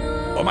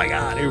 oh my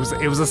God. It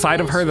was a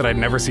side of her that I'd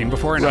never seen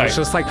before. And I was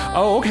Right. just like,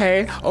 oh,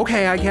 okay,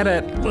 I get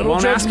it. Little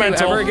Won't ask you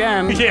judgmental. ever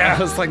again. Yeah.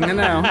 I was like, no,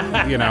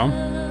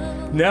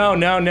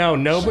 No.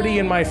 Nobody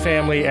in my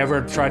family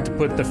ever tried to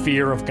put the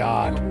fear of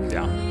God,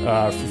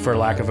 Yeah. for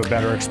lack of a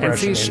better And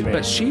expression, see, in me.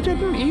 but she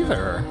didn't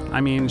either.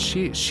 I mean,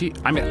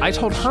 I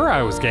told her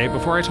I was gay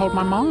before I told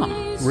my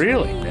mom.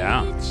 Really?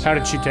 Yeah. How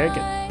did she take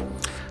it?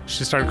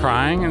 She started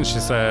crying and she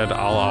said,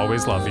 I'll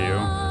always love you,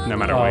 no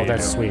matter what Oh, you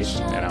that's do. sweet.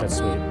 You know? That's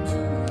sweet.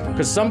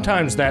 Because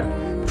sometimes that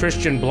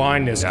Christian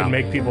blindness Yeah. can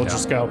make people Yeah.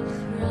 just go,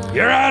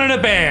 you're out of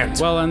the band.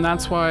 Well, and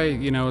that's why,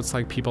 it's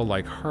like people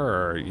like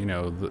her,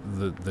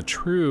 the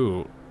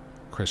true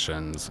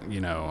Christians,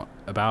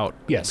 about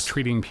Yes.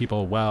 treating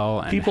people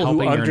well and People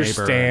helping who your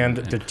understand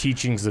neighbor. the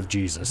teachings of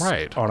Jesus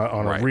Right. on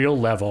a Right. real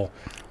level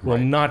will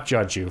Right. not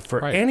judge you for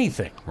Right.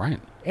 anything. Right.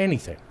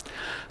 Anything.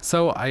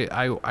 So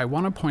I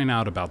want to point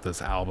out about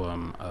this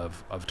album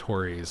of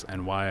Tori's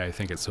and why I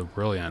think it's so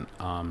brilliant.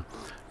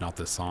 Not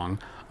this song,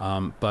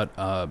 but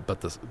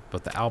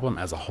the album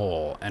as a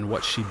whole. And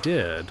what she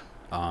did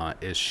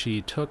is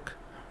she took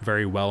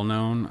very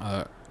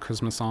well-known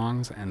Christmas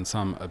songs and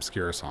some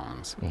obscure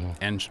songs,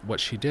 and what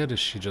she did is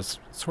she just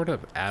sort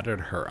of added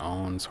her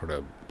own sort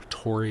of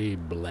Tori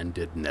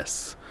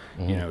blendedness,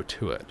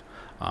 to it.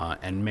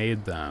 And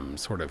made them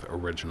sort of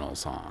original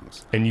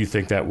songs. And you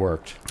think that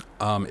worked?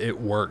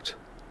 It worked,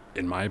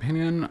 in my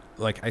opinion.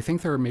 Like, I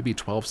think there are maybe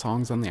 12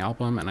 songs on the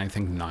album, and I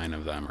think 9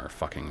 of them are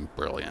fucking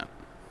brilliant.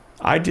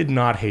 I did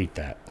not hate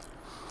that.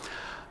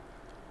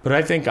 But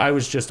I think I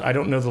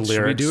don't know the lyrics.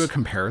 Should we do a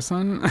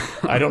comparison?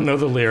 I don't know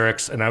the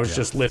lyrics, and I was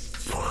just lit.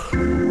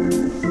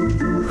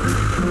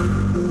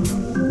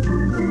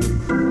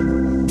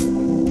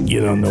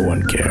 No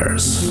one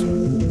cares.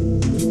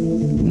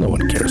 No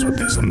one cares what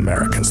these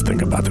Americans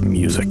think about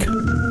music,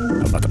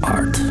 about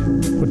art.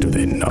 What do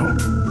they know?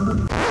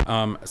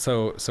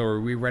 So are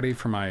we ready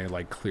for my,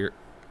 like, clear...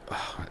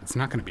 it's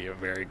not going to be a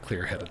very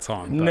clear-headed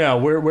song. But No,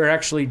 we're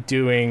actually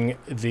doing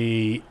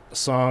the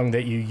song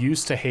that you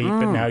used to hate,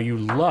 but now you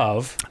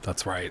love,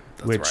 That's right.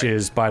 which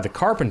is by the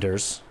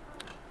Carpenters,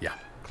 Yeah.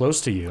 Close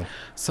to You,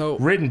 So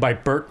written by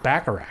Burt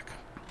Bacharach.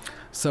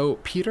 So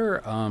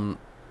Peter,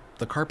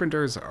 the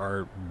Carpenters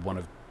are one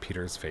of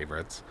Peter's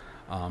favorites.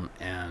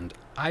 And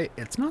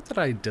it's not that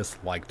I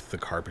disliked the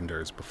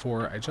Carpenters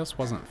before, I just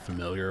wasn't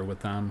familiar with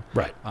them.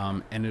 Right.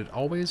 And it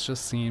always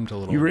just seemed a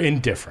little... You were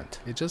indifferent.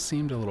 It just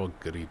seemed a little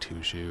goody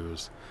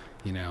two-shoes,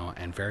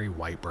 and very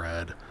white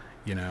bread,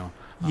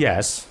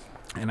 Yes.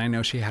 And I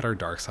know she had her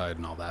dark side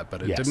and all that,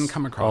 but it Yes. didn't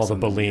come across all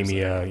the in music,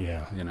 bulimia.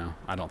 Yeah. you know,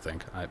 I don't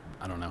think. I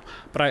don't know.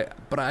 But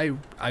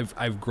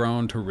I've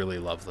grown to really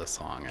love this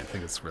song. I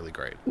think it's really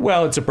great.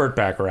 Well, it's a Burt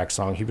Bacharach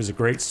song. He was a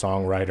great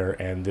songwriter,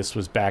 and this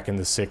was back in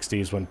the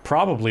 60s when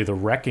probably the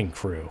Wrecking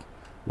Crew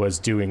was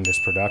doing this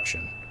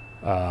production.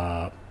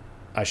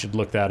 I should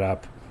look that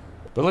up.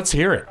 But let's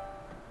hear it.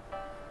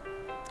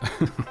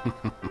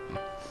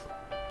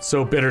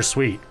 So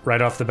bittersweet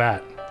right off the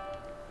bat.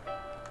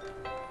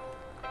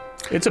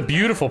 It's a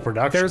beautiful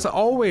production. There's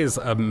always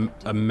a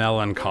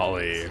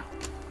melancholy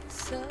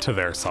to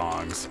their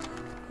songs.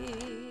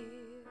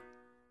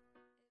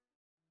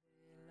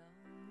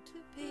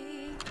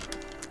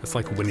 It's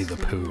like Winnie the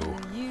Pooh.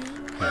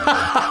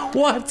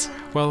 What?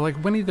 Well,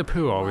 like Winnie the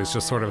Pooh always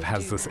just sort of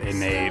has this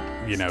innate,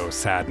 you know,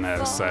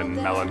 sadness and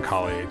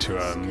melancholy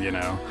to him, you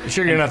know. You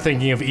sure you're not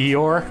thinking of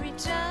Eeyore?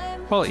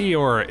 Well,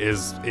 Eeyore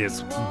is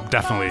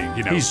definitely,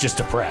 you know. He's just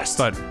depressed.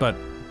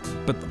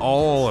 But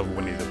all of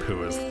Winnie the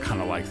Pooh is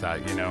kind of like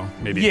that, you know.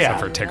 Maybe Yeah.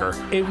 except for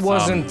Tigger. It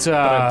wasn't.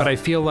 But I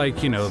feel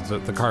like, you know,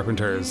 the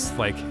Carpenters,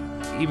 like,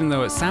 even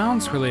though it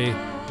sounds really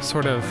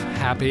sort of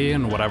happy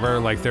and whatever,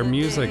 like their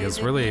music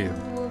is really.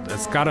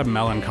 It's got a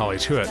melancholy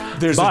to it.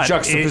 There's a But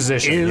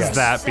juxtaposition, Is yes.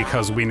 that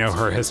because we know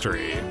her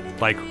history?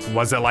 Like,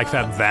 was it like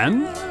that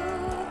then?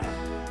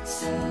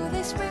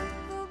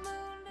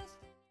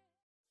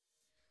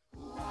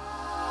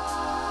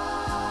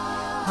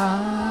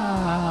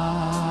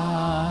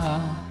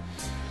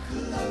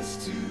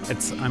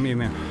 It's, I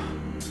mean,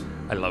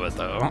 I love it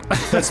though.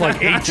 That's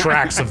like 8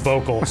 tracks of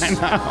vocals.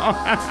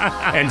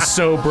 And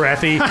so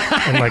breathy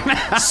and like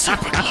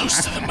super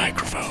close to the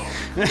microphone.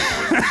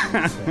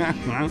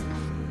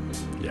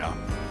 Yeah.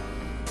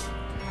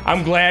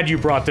 I'm glad you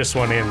brought this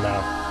one in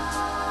though.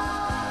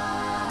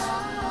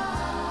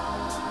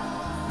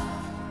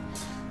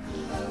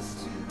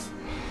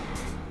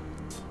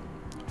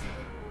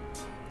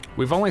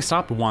 We've only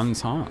stopped one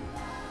song.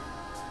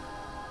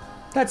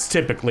 That's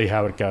typically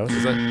how it goes.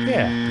 Is it?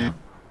 Yeah.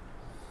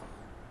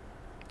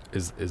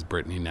 Is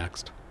Britney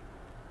next?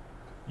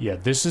 Yeah,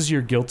 this is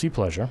your guilty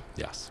pleasure.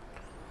 Yes.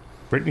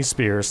 Britney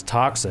Spears,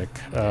 Toxic.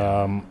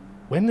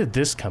 When did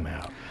this come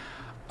out?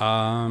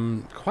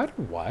 Quite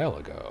a while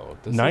ago.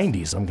 This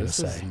 90s, I'm going to This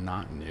say. is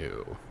not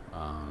new.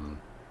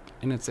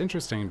 And it's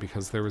interesting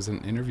because there was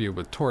an interview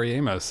with Tori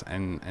Amos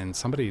and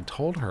somebody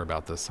told her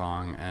about this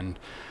song, and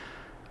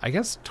I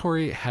guess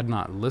Tori had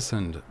not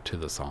listened to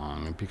the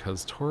song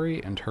because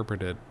Tori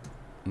interpreted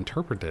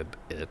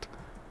it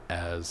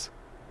as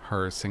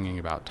her singing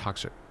about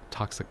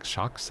toxic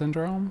shock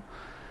syndrome.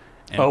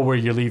 And, Where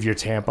you leave your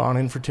tampon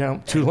in for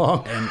too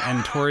long?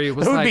 and Tori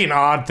was That would like, be an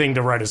odd thing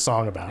to write a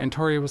song about. and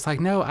Tori was like,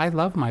 no, I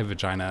love my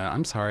vagina.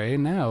 I'm sorry.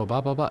 No, blah,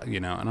 blah, blah. You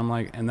know, and I'm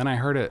like, and then I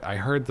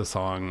heard the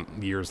song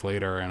years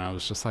later and I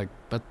was just like,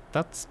 but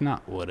that's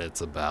not what it's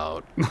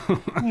about.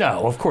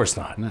 No, of course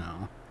not.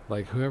 No.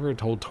 Like, whoever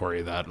told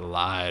Tori that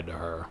lied to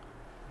her.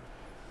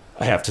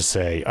 I have to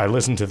say, I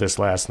listened to this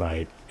last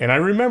night, and I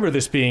remember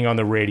this being on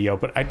the radio,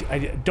 but I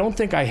don't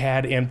think I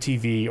had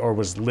MTV or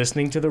was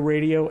listening to the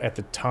radio at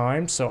the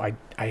time, so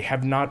I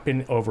have not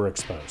been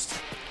overexposed.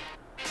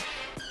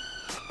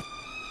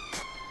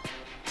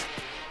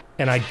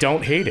 And I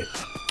don't hate it.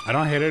 I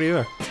don't hate it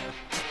either.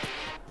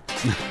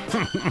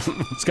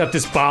 It's got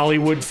this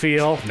Bollywood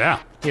feel, Yeah.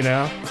 you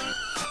know?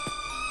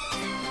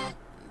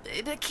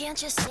 Baby,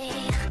 can't you see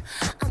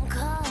I'm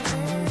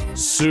calling?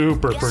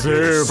 Super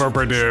produced. Super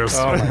produced.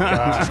 Oh my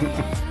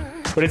God.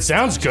 But it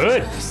sounds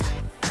good.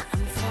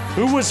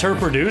 Who was her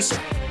producer?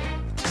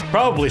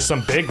 Probably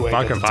some bigwig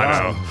at the Fucking I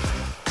time. know.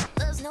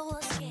 There's no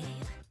escape.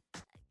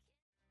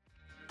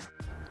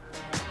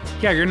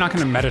 Yeah, you're not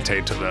going to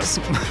meditate to this.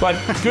 But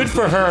good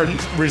for her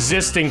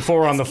resisting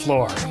 4 on the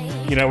floor.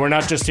 You know, we're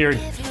not just hearing.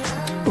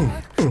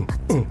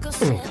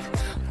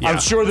 I'm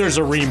sure there's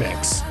a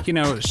remix. You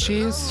know,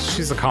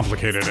 she's a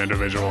complicated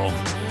individual.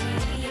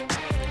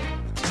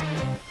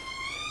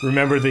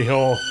 Remember the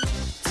whole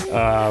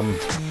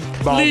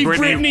Bald leave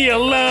Britney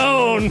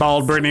alone.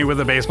 Bald Britney with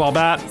a baseball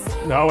bat.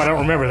 No, I don't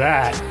remember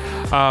that.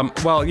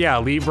 Well, yeah,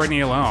 leave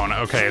Britney alone.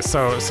 Okay,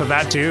 so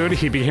that dude,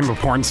 he became a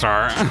porn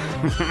star.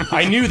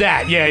 I knew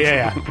that.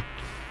 Yeah.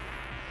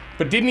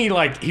 But didn't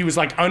he was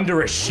like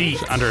under a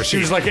sheet. Under a sheet.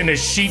 He was like in a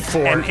sheet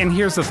fort. And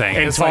here's the thing.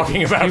 And it's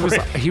talking about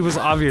he was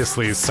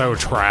obviously so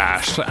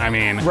trashed. I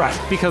mean, Right.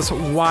 Because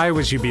why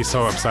would you be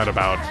so upset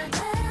about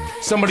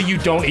somebody you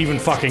don't even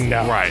fucking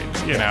know. right?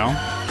 You know.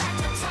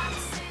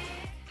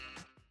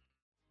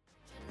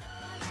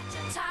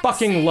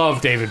 Fucking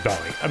love David Bowie.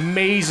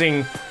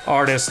 Amazing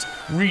artist.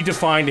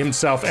 Redefined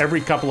himself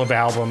every couple of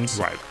albums.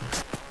 Right.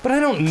 But I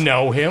don't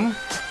know him.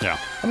 Yeah.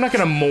 I'm not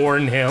gonna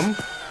mourn him.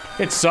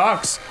 It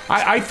sucks.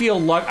 I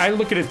feel I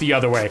look at it the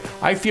other way.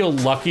 I feel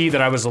lucky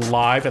that I was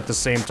alive at the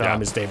same time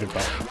Yeah. as David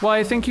Bowie. Well,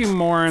 I think you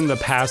mourn the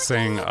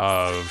passing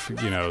of,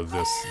 you know,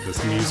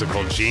 this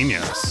musical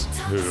genius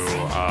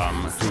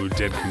who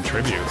did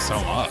contribute so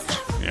much,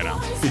 you know.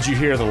 Did you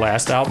hear the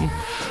last album?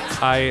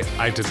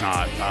 I did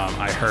not.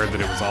 I heard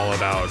that it was all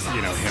about,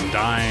 you know, him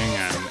dying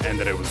and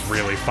that it was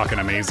really fucking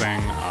amazing.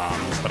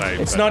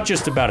 It's not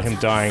just about him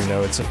dying,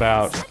 though. It's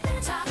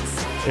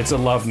a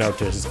love note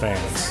to his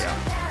fans.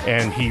 Yeah.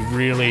 And he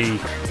really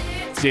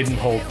didn't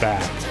hold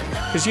back.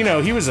 Because, you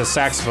know, he was a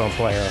saxophone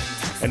player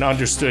and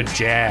understood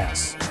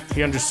jazz.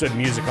 He understood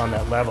music on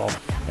that level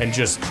and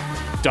just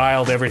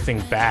dialed everything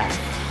back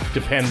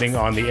depending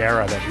on the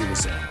era that he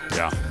was in.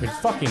 Yeah. I mean,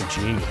 fucking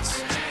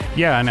genius.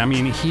 Yeah, and I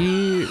mean,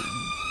 he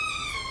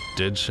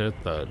did shit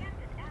that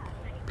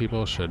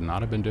people should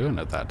not have been doing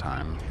at that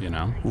time, you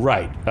know?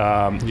 Right.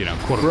 You know,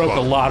 quote Broke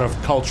unquote. a lot of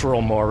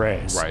cultural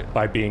mores Right.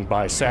 by being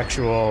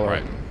bisexual.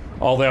 Right.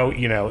 Although,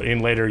 you know, in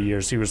later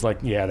years, he was like,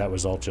 yeah, that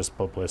was all just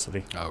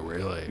publicity. Oh,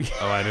 really?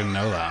 Oh, I didn't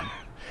know that.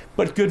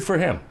 But good for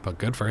him. But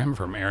good for him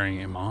for marrying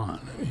him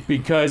on.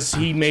 Because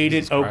he made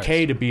Jesus it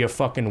okay Christ. to be a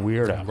fucking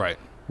weirdo. Right.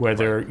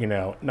 Whether, you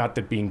know, not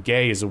that being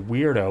gay is a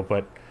weirdo,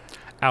 but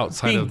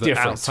being different.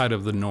 Outside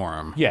of the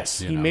norm.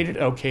 yes, you he know? made it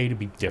okay to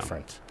be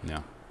different. Yeah.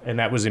 And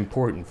that was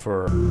important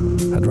for...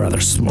 I'd rather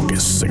smoke a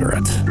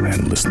cigarette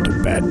and listen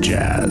to bad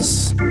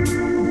jazz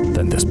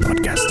than this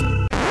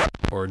podcast.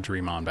 Or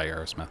Dream On by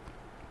Aerosmith.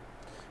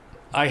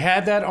 I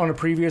had that on a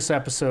previous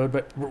episode,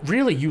 but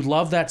really, you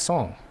love that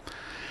song.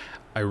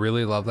 I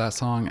really love that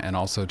song, and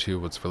also too,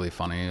 what's really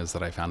funny is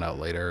that I found out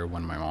later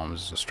when my mom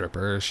was a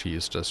stripper, she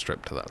used to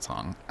strip to that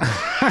song.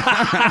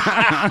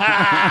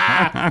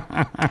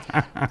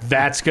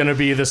 That's gonna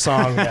be the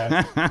song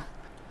then.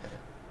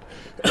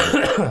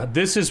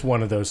 This is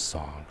one of those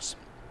songs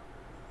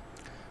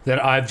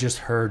that I've just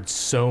heard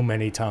so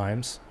many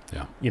times.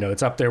 Yeah. You know,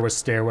 it's up there with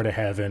Stairway to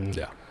Heaven.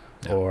 Yeah.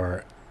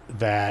 Or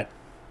that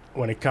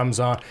when it comes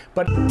on.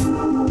 But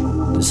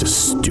This is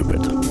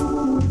stupid.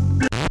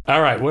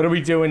 all right, what are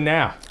we doing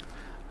now?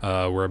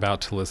 We're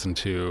about to listen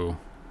to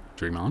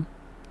Dream On.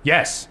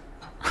 Yes.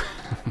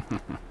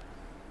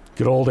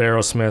 Good old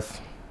Aerosmith.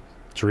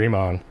 Dream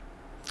On.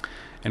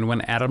 And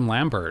when Adam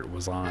Lambert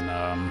was on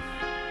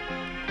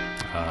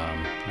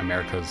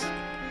American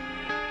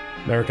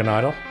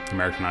Idol.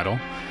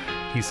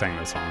 he sang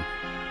this song.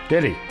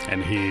 Did he?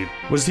 And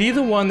Was he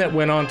the one that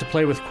went on to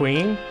play with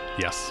Queen?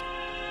 yes.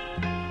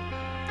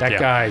 That Yeah.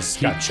 guy's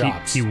got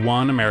chops. He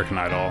won American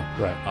Idol,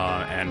 Right.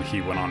 And he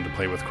went on to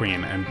play with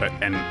Queen. And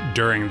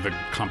during the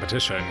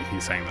competition, he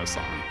sang this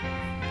song.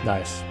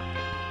 Nice.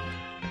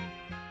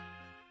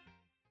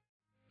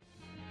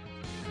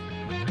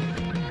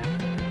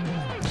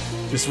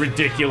 This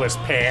ridiculous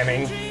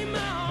panning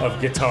of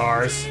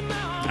guitars.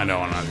 I know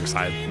on either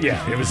side.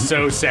 Yeah, it was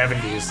so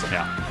 70s.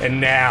 Yeah. And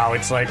now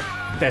it's like,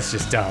 that's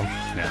just dumb.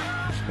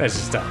 Yeah. That's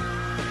just dumb.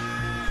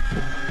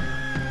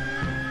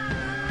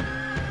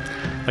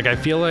 Like, I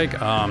feel like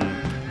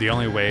the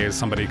only way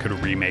somebody could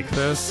remake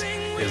this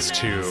is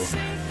to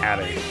add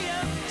a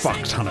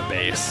fuck ton of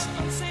bass,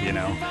 you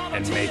know,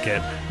 and make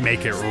it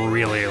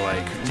really,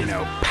 like, you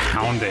know,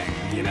 pounding,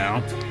 you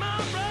know.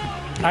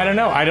 I don't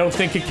know. I don't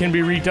think it can be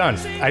redone.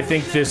 I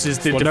think this is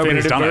the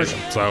Nobody's definitive done version.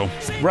 it, so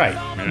Right.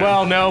 You know.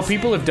 Well, no,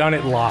 people have done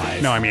it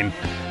live. no, I mean,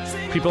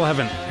 people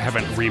haven't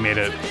remade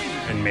it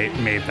and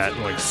made that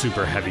like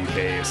super heavy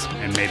bass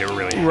and made it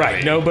really heavy.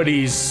 Right.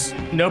 Nobody's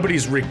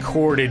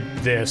recorded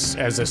this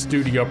as a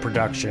studio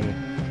production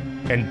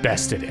and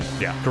bested it.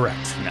 Yeah.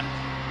 Correct. No.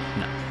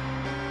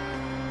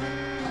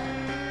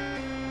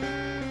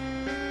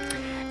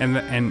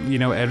 And you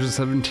know, Edge of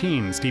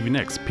 17, Stevie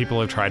Nicks,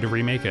 people have tried to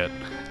remake it,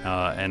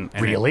 and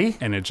Really?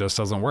 and it just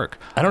doesn't work.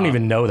 I don't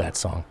even know that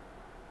song.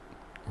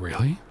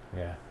 Really?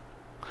 Yeah.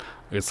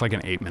 It's like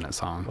an 8-minute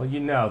song. Well, you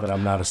know that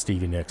I'm not a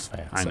Stevie Nicks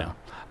fan. I so.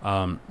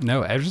 know.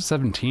 No, Edge of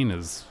 17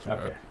 is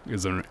Okay.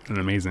 an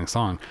amazing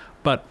song.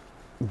 But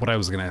what I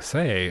was gonna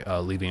say,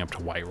 leading up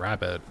to White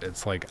Rabbit,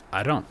 it's like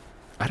I don't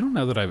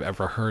know that I've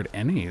ever heard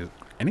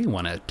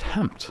anyone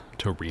attempt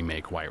to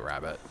remake White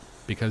Rabbit,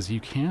 because you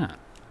can't.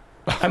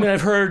 I mean,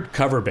 I've heard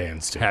cover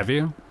bands do. Have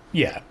you?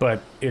 Yeah,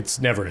 but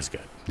it's never as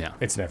good. Yeah.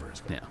 It's never as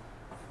good. Yeah.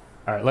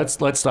 All right, let's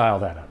dial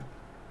that up.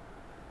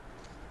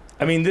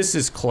 I mean, this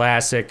is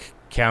classic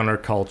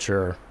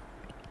counterculture.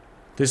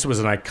 This was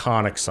an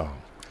iconic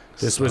song.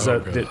 This was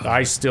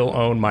I still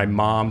own my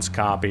mom's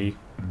copy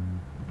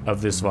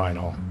of this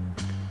vinyl.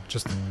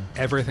 Just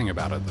everything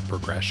about it, the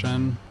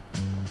progression.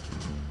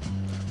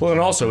 Well,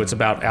 and also it's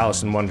about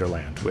Alice in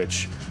Wonderland,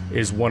 which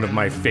is one of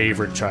my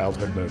favorite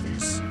childhood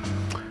movies.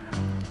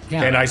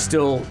 Yeah. And I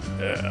still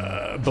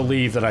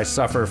believe that I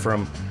suffer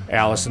from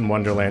Alice in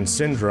Wonderland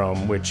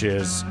syndrome, which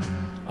is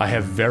I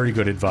have very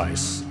good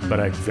advice, but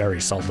I very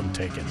seldom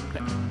take it.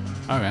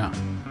 Oh yeah.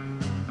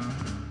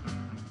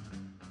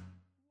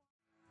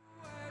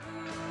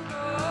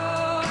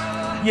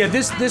 Yeah,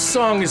 this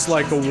song is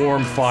like a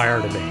warm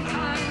fire to me.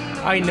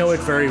 I know it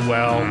very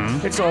well.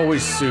 It's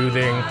always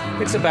soothing.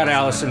 It's about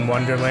Alice in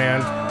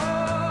Wonderland.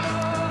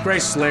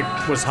 Grace Slick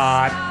was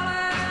hot.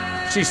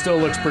 She still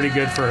looks pretty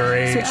good for her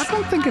age. See, I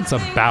don't think it's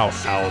about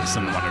Alice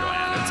in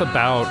Wonderland. It's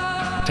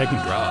about taking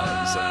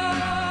drugs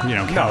and, you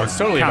know. No, it's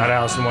totally about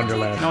Alice in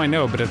Wonderland. No, I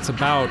know, but it's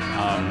about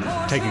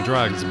taking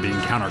drugs and being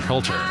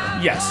counterculture.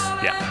 Yes,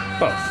 Yeah.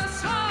 both.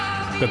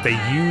 But they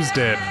used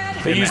it.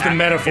 They used the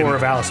metaphor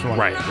of Alice in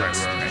Right, Wonderland.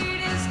 right.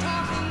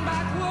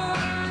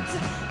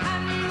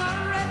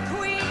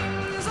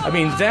 I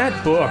mean,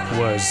 that book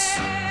was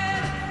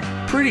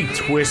pretty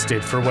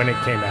twisted for when it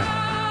came out.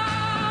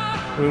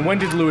 I mean, when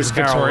did Lewis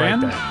Carroll write Victorian?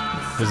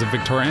 that? Was it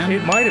Victorian?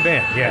 It might have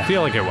been, I yeah.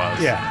 feel like it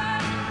was. Yeah.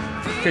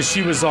 Because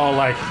she was all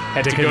like,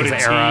 had to go to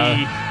Dickens tea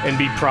era. and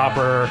be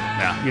proper,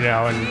 Yeah. you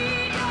know, and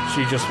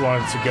she just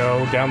wanted to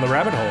go down the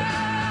rabbit hole.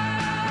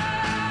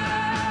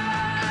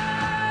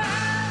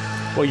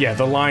 Well, yeah,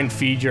 the line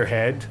 "feed your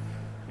head"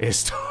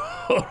 is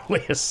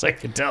totally a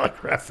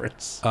psychedelic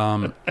reference.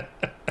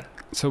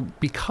 So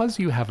because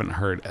you haven't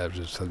heard Edge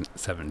of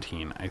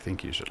 17, I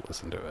think you should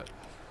listen to it.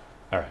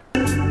 All right.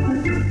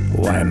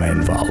 Why am I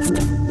involved?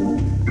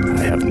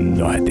 I have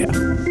no idea.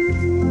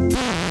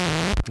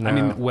 I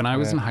mean, when I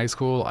was in high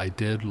school, I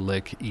did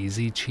lick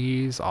easy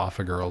cheese off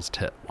a girl's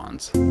tit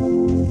once.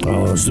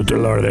 Oh, so the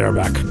Lord, they're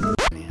back.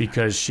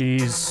 Because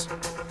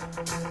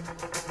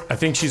I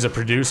think she's a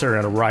producer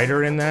and a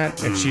writer in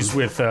that, and she's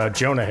with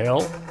Jonah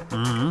Hill.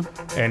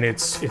 Mm-hmm. And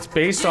it's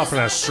based off an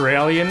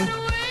Australian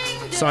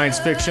science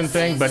fiction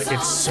thing, but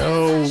it's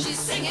so...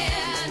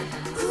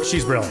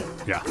 She's brilliant.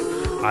 Yeah,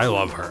 I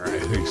love her. I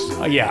think she's...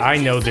 Yeah, I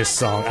know this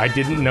song. I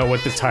didn't know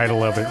what the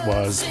title of it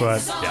was,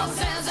 but yeah.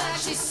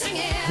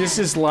 this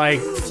is like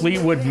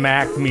Fleetwood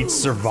Mac meets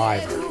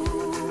Survivor.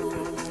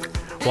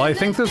 Well, I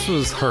think this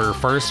was her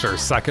first or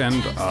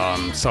second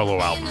solo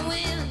album.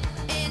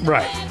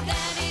 Right.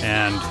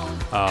 And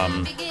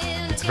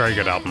it's a very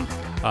good album.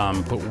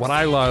 But what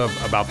I love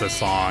about this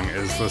song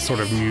is the sort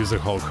of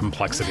musical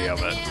complexity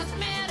of it.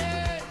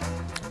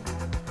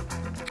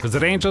 Because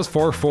it ain't just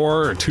 4/4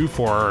 or 2/4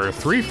 or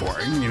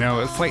 3/4. You know,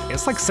 it's like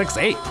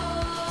 6/8.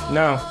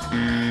 No.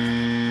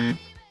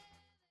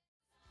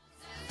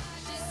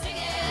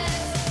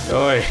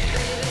 Oi.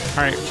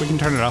 All right, we can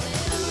turn it off.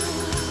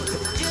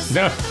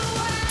 No.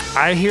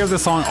 I hear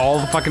this song all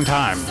the fucking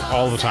time,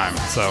 all the time.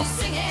 So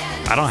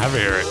I don't have to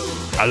hear it.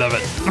 I love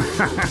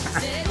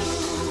it.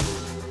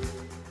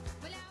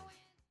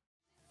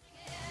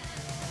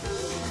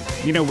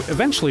 You know,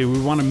 eventually we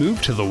want to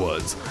move to the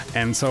woods.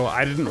 And so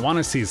I didn't want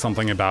to see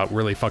something about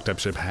really fucked up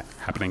shit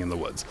happening in the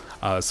woods.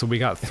 So we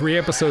got 3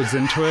 episodes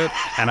into it,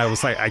 and I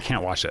was like, I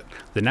can't watch it.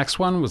 The next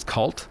one was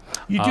Cult.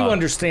 You do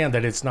understand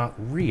that it's not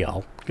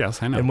real.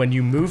 Yes, I know. And when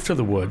you move to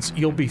the woods,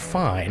 you'll be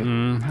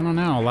fine. I don't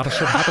know. A lot of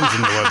shit happens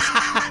in the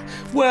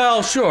woods.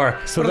 Well, sure.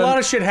 So but then- a lot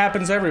of shit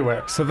happens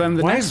everywhere. So then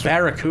the Why next is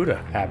Barracuda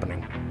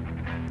happening?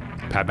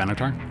 Pat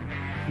Benatar?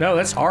 No,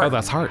 that's hard. Oh,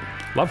 that's Heart.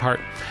 Love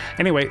Heart.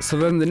 Anyway, so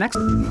then the next...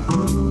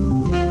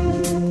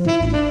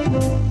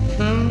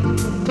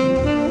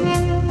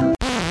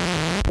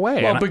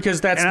 way. Well,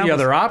 because that's the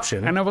other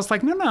option. And I was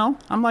like, no.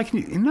 I'm like,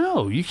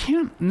 no, you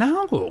can't.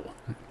 No.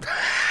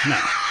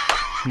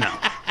 No.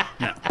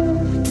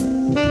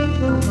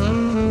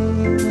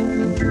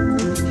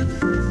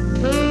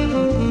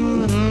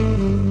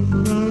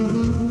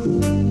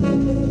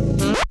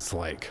 It's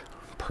like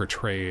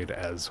portrayed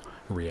as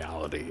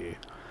reality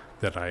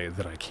that I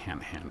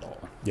can't handle.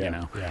 Yeah, You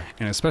know? yeah.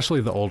 And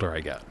especially the older I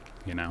get,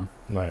 you know?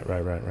 Right.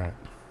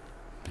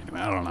 Anyway,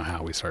 I don't know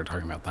how we started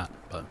talking about that,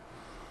 but...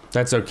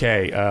 That's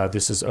okay.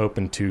 This is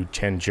open to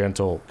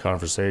tangential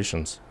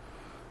conversations.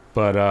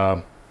 But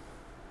I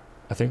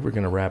think we're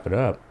going to wrap it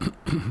up.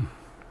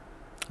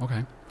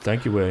 Okay.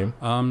 Thank you,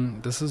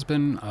 William. This has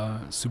been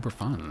super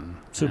fun.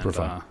 Super And,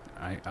 fun.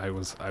 I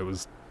was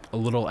a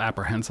little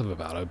apprehensive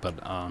about it, but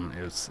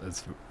it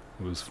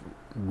was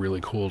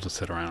really cool to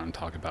sit around and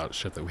talk about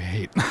shit that we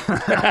hate.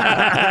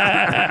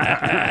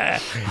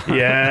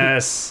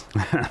 Yes.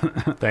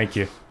 Thank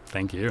you.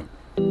 Thank you.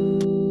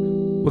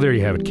 Well, there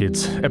you have it,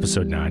 kids.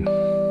 Episode 9.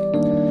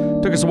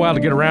 Took us a while to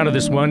get around to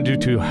this one due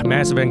to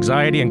massive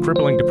anxiety and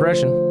crippling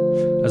depression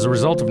as a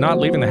result of not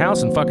leaving the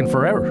house in fucking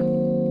forever.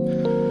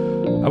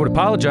 I would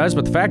apologize,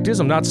 but the fact is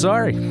I'm not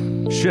sorry.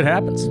 Shit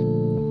happens.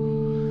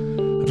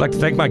 I'd like to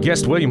thank my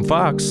guest, William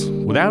Fox,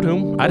 without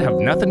whom I'd have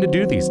nothing to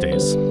do these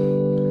days.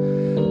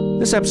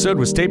 This episode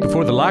was taped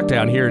before the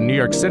lockdown here in New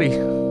York City,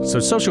 so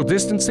social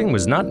distancing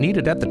was not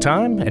needed at the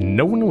time and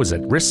no one was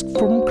at risk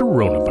from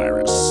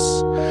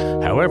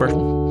coronavirus. However,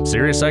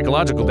 serious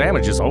psychological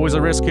damage is always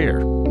a risk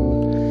here.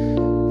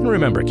 And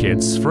remember,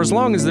 kids, for as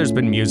long as there's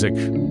been music,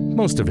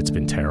 most of it's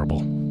been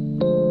terrible.